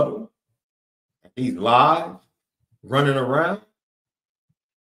out of the huddle, and he's live, running around,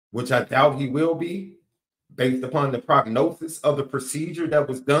 which I doubt he will be, based upon the prognosis of the procedure that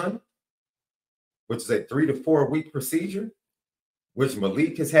was done, which is a 3 to 4 week procedure, which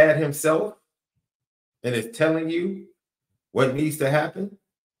Malik has had himself and is telling you what needs to happen.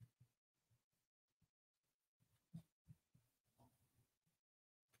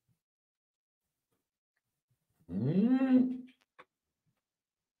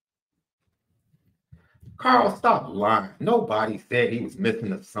 Carl, stop lying. Nobody said he was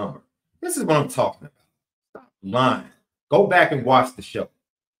missing the summer. This is what I'm talking about. Stop lying. Go back and watch the show.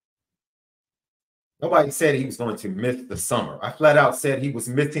 Nobody said he was going to miss the summer. I flat out said he was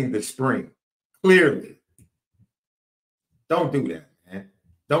missing the spring. Clearly. Don't do that, man.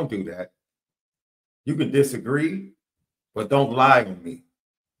 Don't do that. You can disagree, but don't lie on me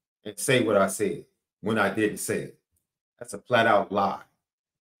and say what I said when I didn't say it. That's a flat out lie.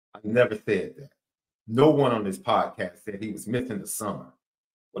 I never said that. No one on this podcast said he was missing the summer.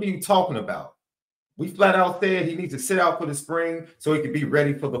 What are you talking about? We flat out said he needs to sit out for the spring so he can be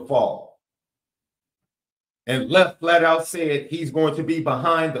ready for the fall. And Left flat out said he's going to be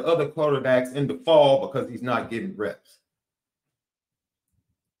behind the other quarterbacks in the fall because he's not getting reps.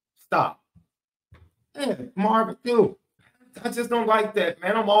 Stop. Man, Marvin, dude, I just don't like that,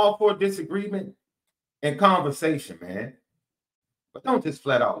 man. I'm all for disagreement and conversation, man. But don't just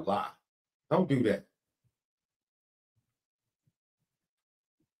flat out lie. Don't do that.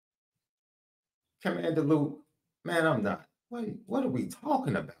 Commander Luke, man, I'm not. What are we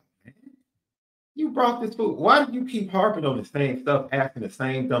talking about, man? You brought this food. Why do you keep harping on the same stuff, asking the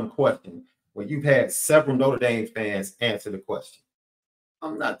same dumb question when you've had several Notre Dame fans answer the question?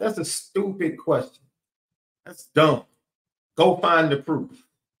 I'm not. That's a stupid question. That's dumb. Go find the proof.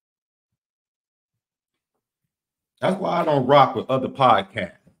 That's why I don't rock with other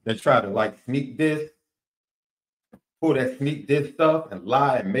podcasts that try to like sneak this, pull that sneak this stuff and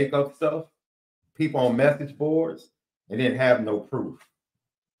lie and make up stuff. People on message boards and then have no proof.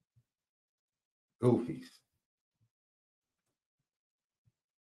 Goofies.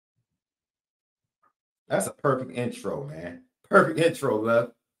 That's a perfect intro, man. Perfect intro,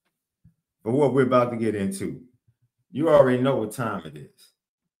 Left. For what we're about to get into. You already know what time it is.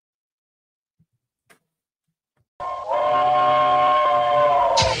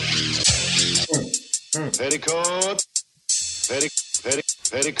 Petticoat.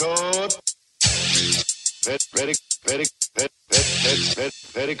 Petticoat.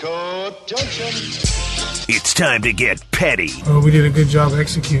 Petticoat Junction. It's time to get petty. Oh, we did a good job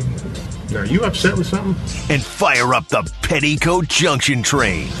executing. Are you upset with something? And fire up the Petticoat Junction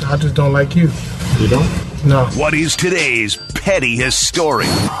train. I just don't like you. You don't? No. What is today's petty history?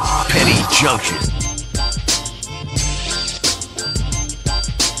 Petty Junction.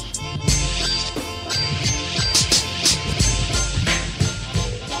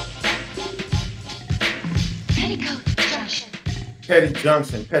 Petty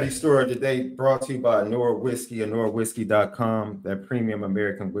Junction, Petty Story today brought to you by ONORA Whiskey, ONORAWhiskey.com, that premium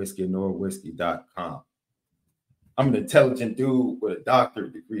American whiskey, ONORAWhiskey.com. I'm an intelligent dude with a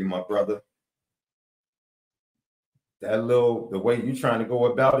doctorate degree, my brother. The way you're trying to go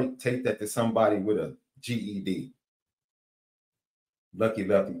about it, take that to somebody with a GED. Lucky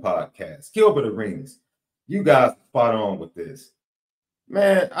Lefty podcast. Gilbert Arenas, you guys are spot on with this.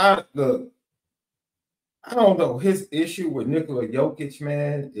 Man, I don't know. His issue with Nikola Jokic,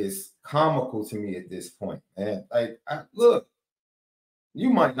 man, is comical to me at this point, man. Look, you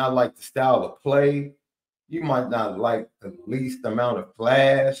might not like the style of play. You might not like the least amount of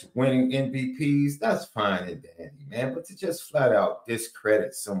flash, winning MVPs. That's fine and dandy, man. But to just flat out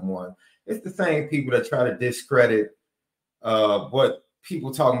discredit someone, it's the same people that try to discredit what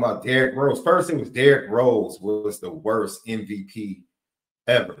people talking about Derrick Rose. First, it was Derrick Rose was the worst MVP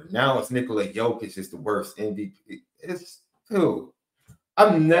ever. Now it's Nikola Jokic is the worst MVP. It's who?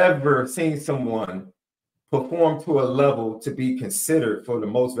 I've never seen someone perform to a level to be considered for the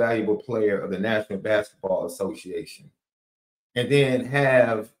most valuable player of the National Basketball Association. And then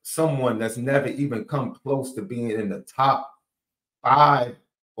have someone that's never even come close to being in the top 5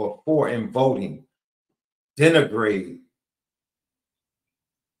 or 4 in voting denigrate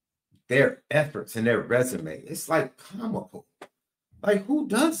their efforts and their resume. It's like comical. Like, who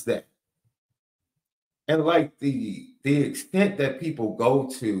does that? And like the extent that people go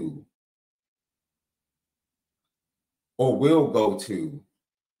to or will go to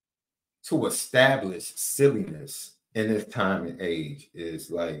establish silliness in this time and age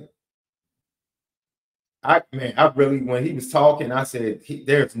is like, I really, when he was talking, I said,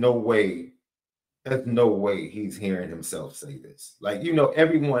 there's no way he's hearing himself say this. Like,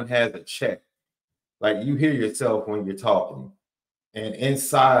 everyone has a check. Like, you hear yourself when you're talking. And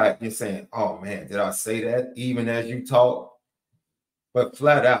inside, you're saying, oh, man, did I say that even as you talk? But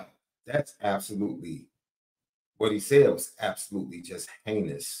flat out, that's absolutely what he said was absolutely just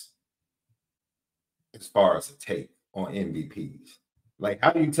heinous as far as a take on MVPs. Like,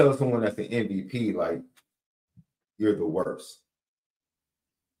 how do you tell someone that's an MVP, like, you're the worst?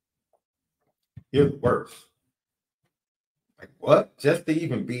 You're the worst. Like, What? Just to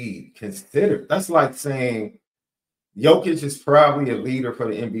even be considered. That's like saying Jokic is probably a leader for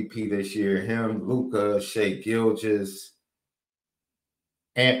the MVP this year. Him, Luka, Shai Gilgeous,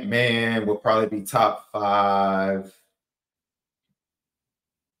 Ant-Man will probably be top 5.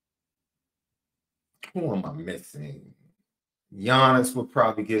 Who am I missing? Giannis will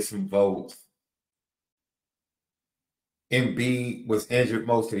probably get some votes. Embiid was injured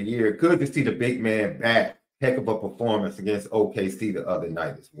most of the year. Good to see the big man back. Heck of a performance against OKC the other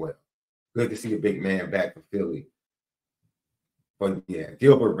night as well. Good to see the big man back for Philly. But yeah,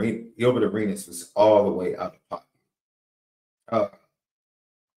 Gilbert Arenas was all the way out of pocket.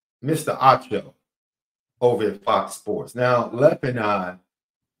 Mr. Acho over at Fox Sports. Now, Lef and I,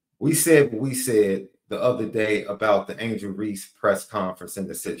 we said what we said the other day about the Angel Reese press conference and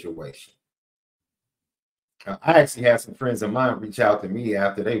the situation. I actually had some friends of mine reach out to me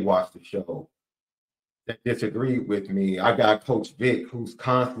after they watched the show that disagreed with me. I got Coach Vic, who's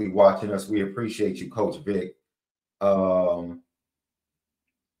constantly watching us. We appreciate you, Coach Vic.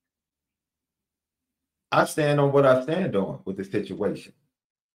 I stand on what I stand on with the situation.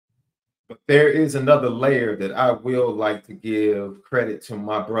 But there is another layer that I will like to give credit to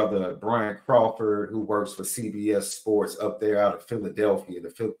my brother, Brian Crawford, who works for CBS Sports up there out of Philadelphia,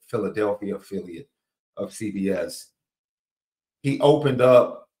 the Philadelphia affiliate of CBS. He opened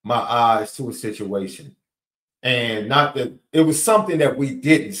up my eyes to a situation. And not that it was something that we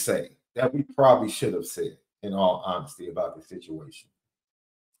didn't say, that we probably should have said, in all honesty, about the situation.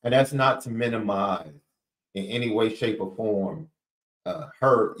 And that's not to minimize in any way, shape, or form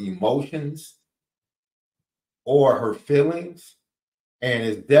her emotions or her feelings. And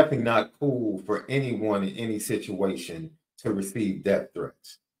it's definitely not cool for anyone in any situation to receive death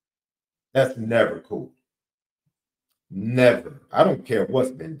threats. That's never cool. Never. I don't care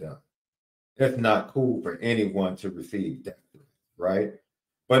what's been done. It's not cool for anyone to receive death threats, right?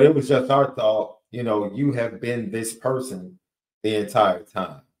 But it was just our thought, you know, you have been this person the entire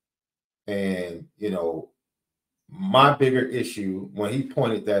time. And, you know, my bigger issue when he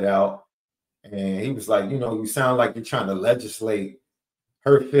pointed that out, and he was like, you know, you sound like you're trying to legislate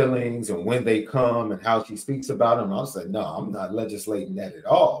her feelings and when they come and how she speaks about them. I said, no, I'm not legislating that at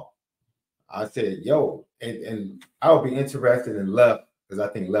all. I said, yo, and I would be interested in Lef, because I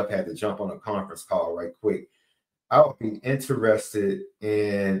think Lef had to jump on a conference call right quick. I would be interested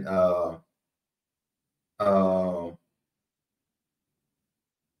in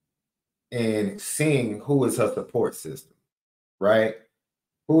seeing who is her support system, right?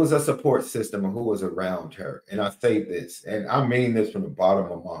 Who is her support system and who is around her? And I say this, and I mean this from the bottom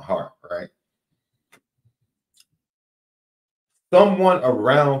of my heart, right? Someone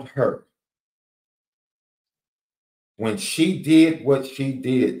around her, when she did what she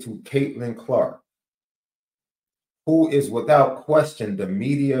did to Caitlin Clark, who is without question the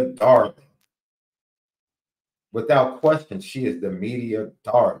media darling. Without question, she is the media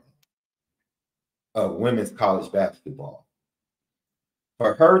darling of women's college basketball.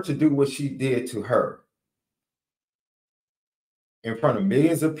 For her to do what she did to her in front of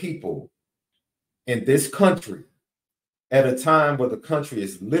millions of people in this country at a time where the country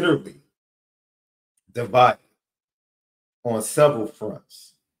is literally divided on several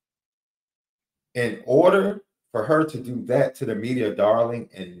fronts. In order for her to do that to the media darling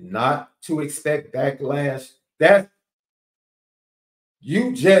and not to expect backlash, that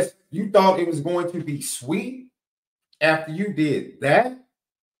you thought it was going to be sweet after you did that?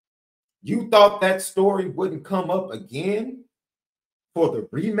 You thought that story wouldn't come up again for the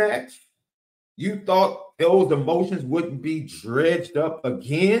rematch? You thought those emotions wouldn't be dredged up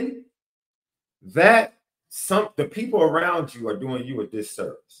again? The people around you are doing you a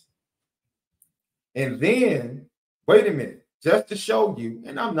disservice. And then, wait a minute, just to show you,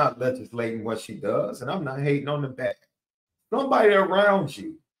 and I'm not legislating what she does, and I'm not hating on the back. Somebody around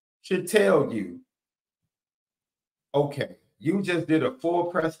you should tell you, okay, you just did a full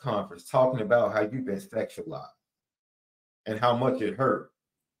press conference talking about how you've been sexualized and how much it hurt.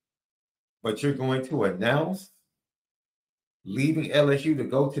 But you're going to announce leaving LSU to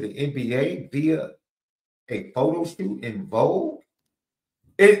go to the NBA via a photo shoot in Vogue?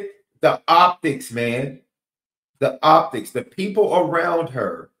 The optics, man. The optics. The people around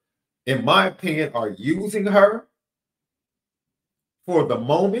her, in my opinion, are using her for the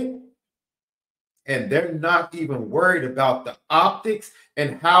moment. And they're not even worried about the optics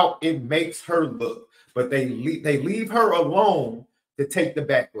and how it makes her look. But they leave her alone to take the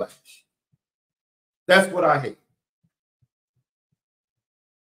backlash. That's what I hate.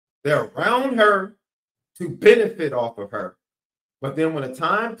 They're around her to benefit off of her. But then when the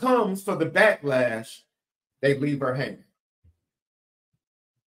time comes for the backlash, they leave her hanging.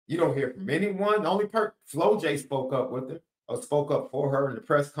 You don't hear from anyone. The only Flo J spoke up with her, or spoke up for her in the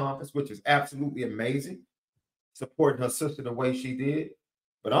press conference, which is absolutely amazing, supporting her sister the way she did.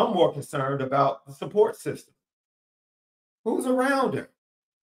 But I'm more concerned about the support system. Who's around her?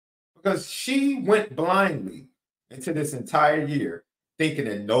 Because she went blindly into this entire year thinking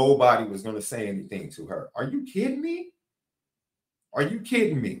that nobody was going to say anything to her. Are you kidding me? Are you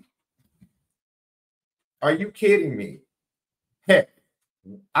kidding me? Are you kidding me? Heck,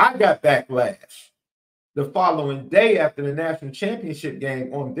 I got backlash the following day after the national championship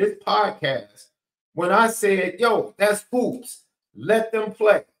game on this podcast when I said, yo, that's hoops. Let them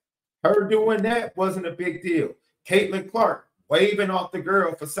play. Her doing that wasn't a big deal. Caitlin Clark waving off the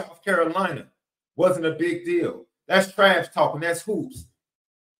girl for South Carolina wasn't a big deal. That's trash talking. That's hoops.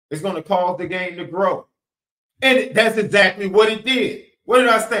 It's going to cause the game to grow. And that's exactly what it did. What did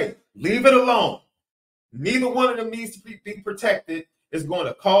I say? Leave it alone. Neither one of them needs to be protected. It's going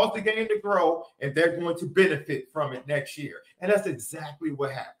to cause the game to grow, and they're going to benefit from it next year. And that's exactly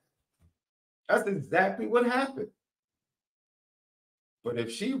what happened. That's exactly what happened. But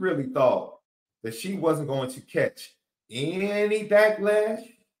if she really thought that she wasn't going to catch any backlash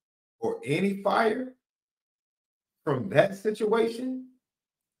or any fire from that situation,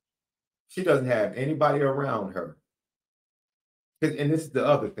 she doesn't have anybody around her. And this is the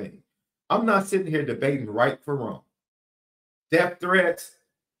other thing. I'm not sitting here debating right for wrong. Death threats,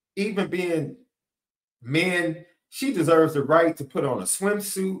 even being men, she deserves the right to put on a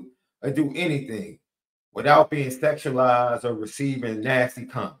swimsuit or do anything without being sexualized or receiving nasty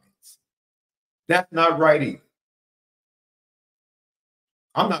comments. That's not right either.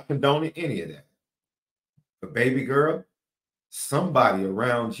 I'm not condoning any of that. But baby girl, somebody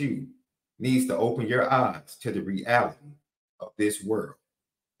around you needs to open your eyes to the reality of this world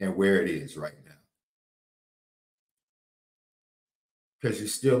and where it is right now. Because you're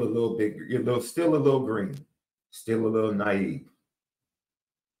still a little bit, still a little green, still a little naive.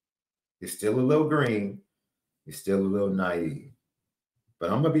 You're still a little green, you're still a little naive.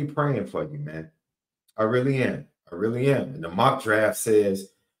 But I'm going to be praying for you, man. I really am. I really am. And the mock draft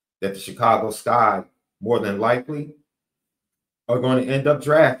says that the Chicago Sky, more than likely, are going to end up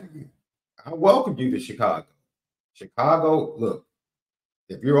drafting you. I welcome you to Chicago. Chicago, look,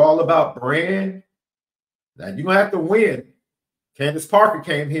 if you're all about brand, now you're going to have to win. Candace Parker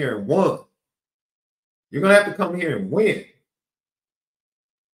came here and won. You're going to have to come here and win.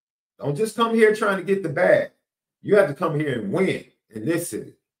 Don't just come here trying to get the bag. You have to come here and win in this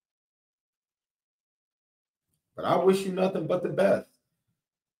city. But I wish you nothing but the best.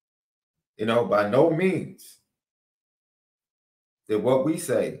 You know, by no means did what we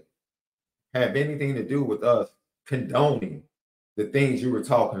say have anything to do with us condoning the things you were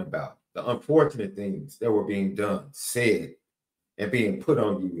talking about, the unfortunate things that were being done, said, and being put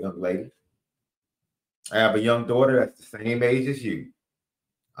on you, young lady. I have a young daughter that's the same age as you.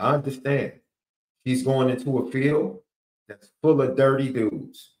 I understand. She's going into a field that's full of dirty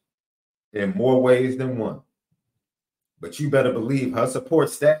dudes in more ways than one. But you better believe her support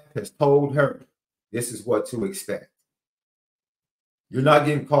staff has told her this is what to expect. You're not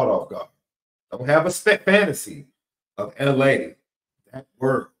getting caught off guard. Don't have a fantasy of LA, that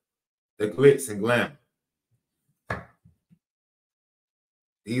word, the glitz and glamour.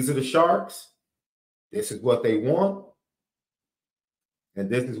 These are the Sharks. This is what they want. And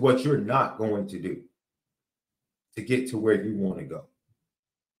this is what you're not going to do to get to where you want to go.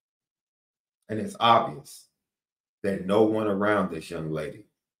 And it's obvious that no one around this young lady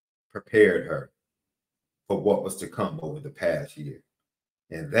prepared her for what was to come over the past year.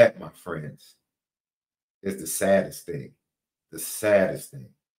 And that, my friends, is the saddest thing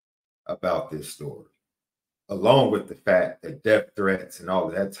about this story, along with the fact that death threats and all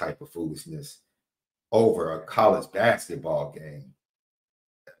of that type of foolishness over a college basketball game.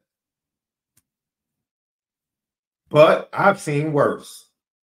 But I've seen worse.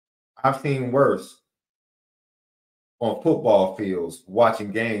 I've seen worse on football fields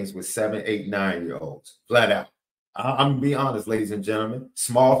watching games with 7, 8, 9-year-olds, flat out. I'm going to be honest, ladies and gentlemen.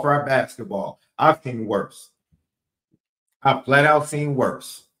 Small fry basketball. I've seen worse. I've flat out seen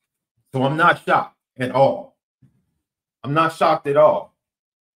worse. So I'm not shocked at all. I'm not shocked at all.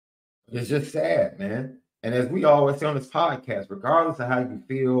 It's just sad, man. And as we always say on this podcast, regardless of how you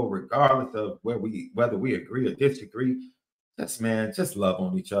feel, regardless of whether we agree or disagree, just love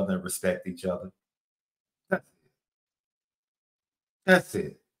on each other and respect each other. That's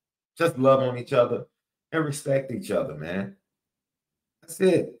it. Just love on each other and respect each other, man. That's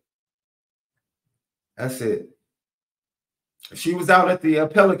it. That's it. She was out at the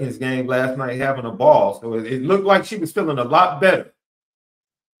Pelicans game last night having a ball, so it looked like she was feeling a lot better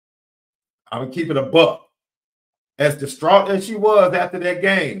I'm gonna keep it a buck. As distraught as she was after that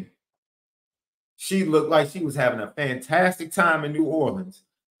game, she looked like she was having a fantastic time in New Orleans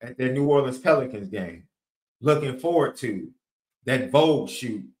at their New Orleans Pelicans game. Looking forward to that Vogue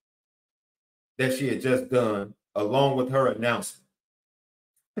shoot that she had just done along with her announcement.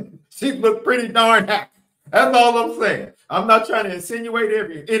 She looked pretty darn happy. That's all I'm saying. I'm not trying to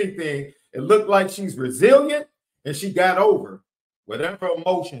insinuate anything. It looked like she's resilient and she got over whatever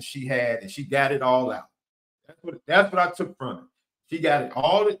emotions she had and she got it all out. That's what I took from it. She got it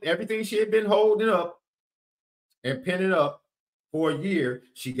all, everything she had been holding up and pinning up for a year,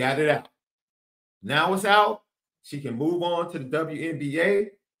 she got it out. Now it's out. She can move on to the WNBA.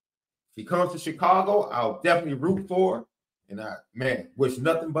 She comes to Chicago, I'll definitely root for her. And I, man, wish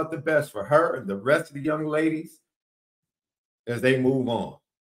nothing but the best for her and the rest of the young ladies as they move on.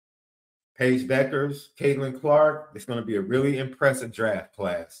 Paige Beckers, Caitlin Clark, it's going to be a really impressive draft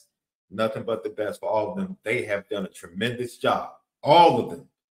class. Nothing but the best for all of them. They have done a tremendous job. All of them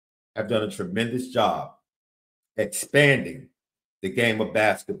have done a tremendous job expanding the game of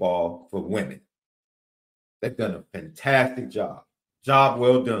basketball for women. They've done a fantastic job. Job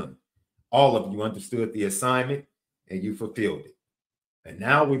well done. All of you understood the assignment and you fulfilled it. And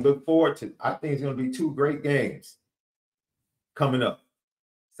now we look forward to, I think it's going to be 2 great games coming up.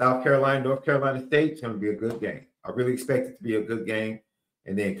 South Carolina, North Carolina State is going to be a good game. I really expect it to be a good game.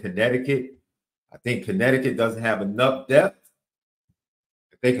 And then Connecticut, I think Connecticut doesn't have enough depth.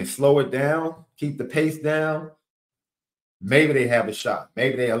 If they can slow it down, keep the pace down, maybe they have a shot.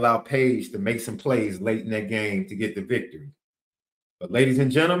 Maybe they allow Paige to make some plays late in that game to get the victory. But ladies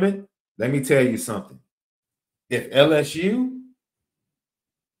and gentlemen, let me tell you something. If LSU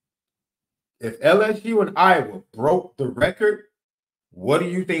and Iowa broke the record, what do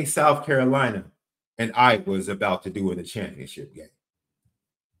you think South Carolina and Iowa is about to do in the championship game?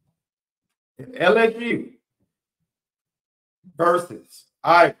 If LSU versus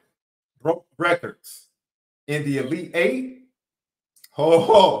Iowa broke records in the Elite Eight,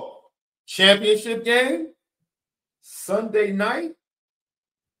 championship game, Sunday night,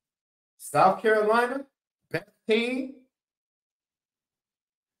 South Carolina, best team,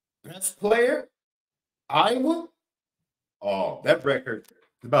 best player, Iowa. Oh, that record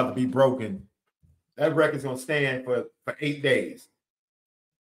is about to be broken. That record's going to stand for 8 days.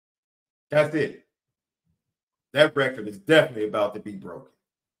 That's it. That record is definitely about to be broken.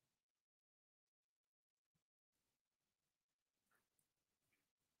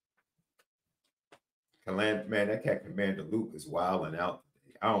 Man, that cat Commander Luke is wilding out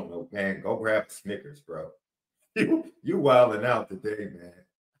today. I don't know, man. Go grab a Snickers, bro. You wilding out today, man.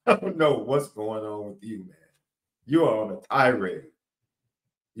 I don't know what's going on with you, man. You are on a tirade.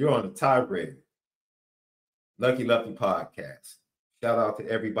 You're on a tirade. Lucky Lefty Podcast. Shout out to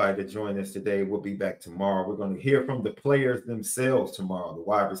everybody that joined us today. We'll be back tomorrow. We're going to hear from the players themselves tomorrow, the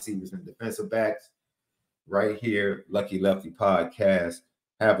wide receivers and defensive backs, right here, Lucky Lefty Podcast.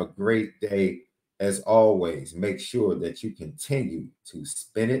 Have a great day. As always, make sure that you continue to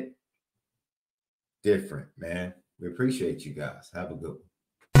spin it different, man. We appreciate you guys. Have a good one.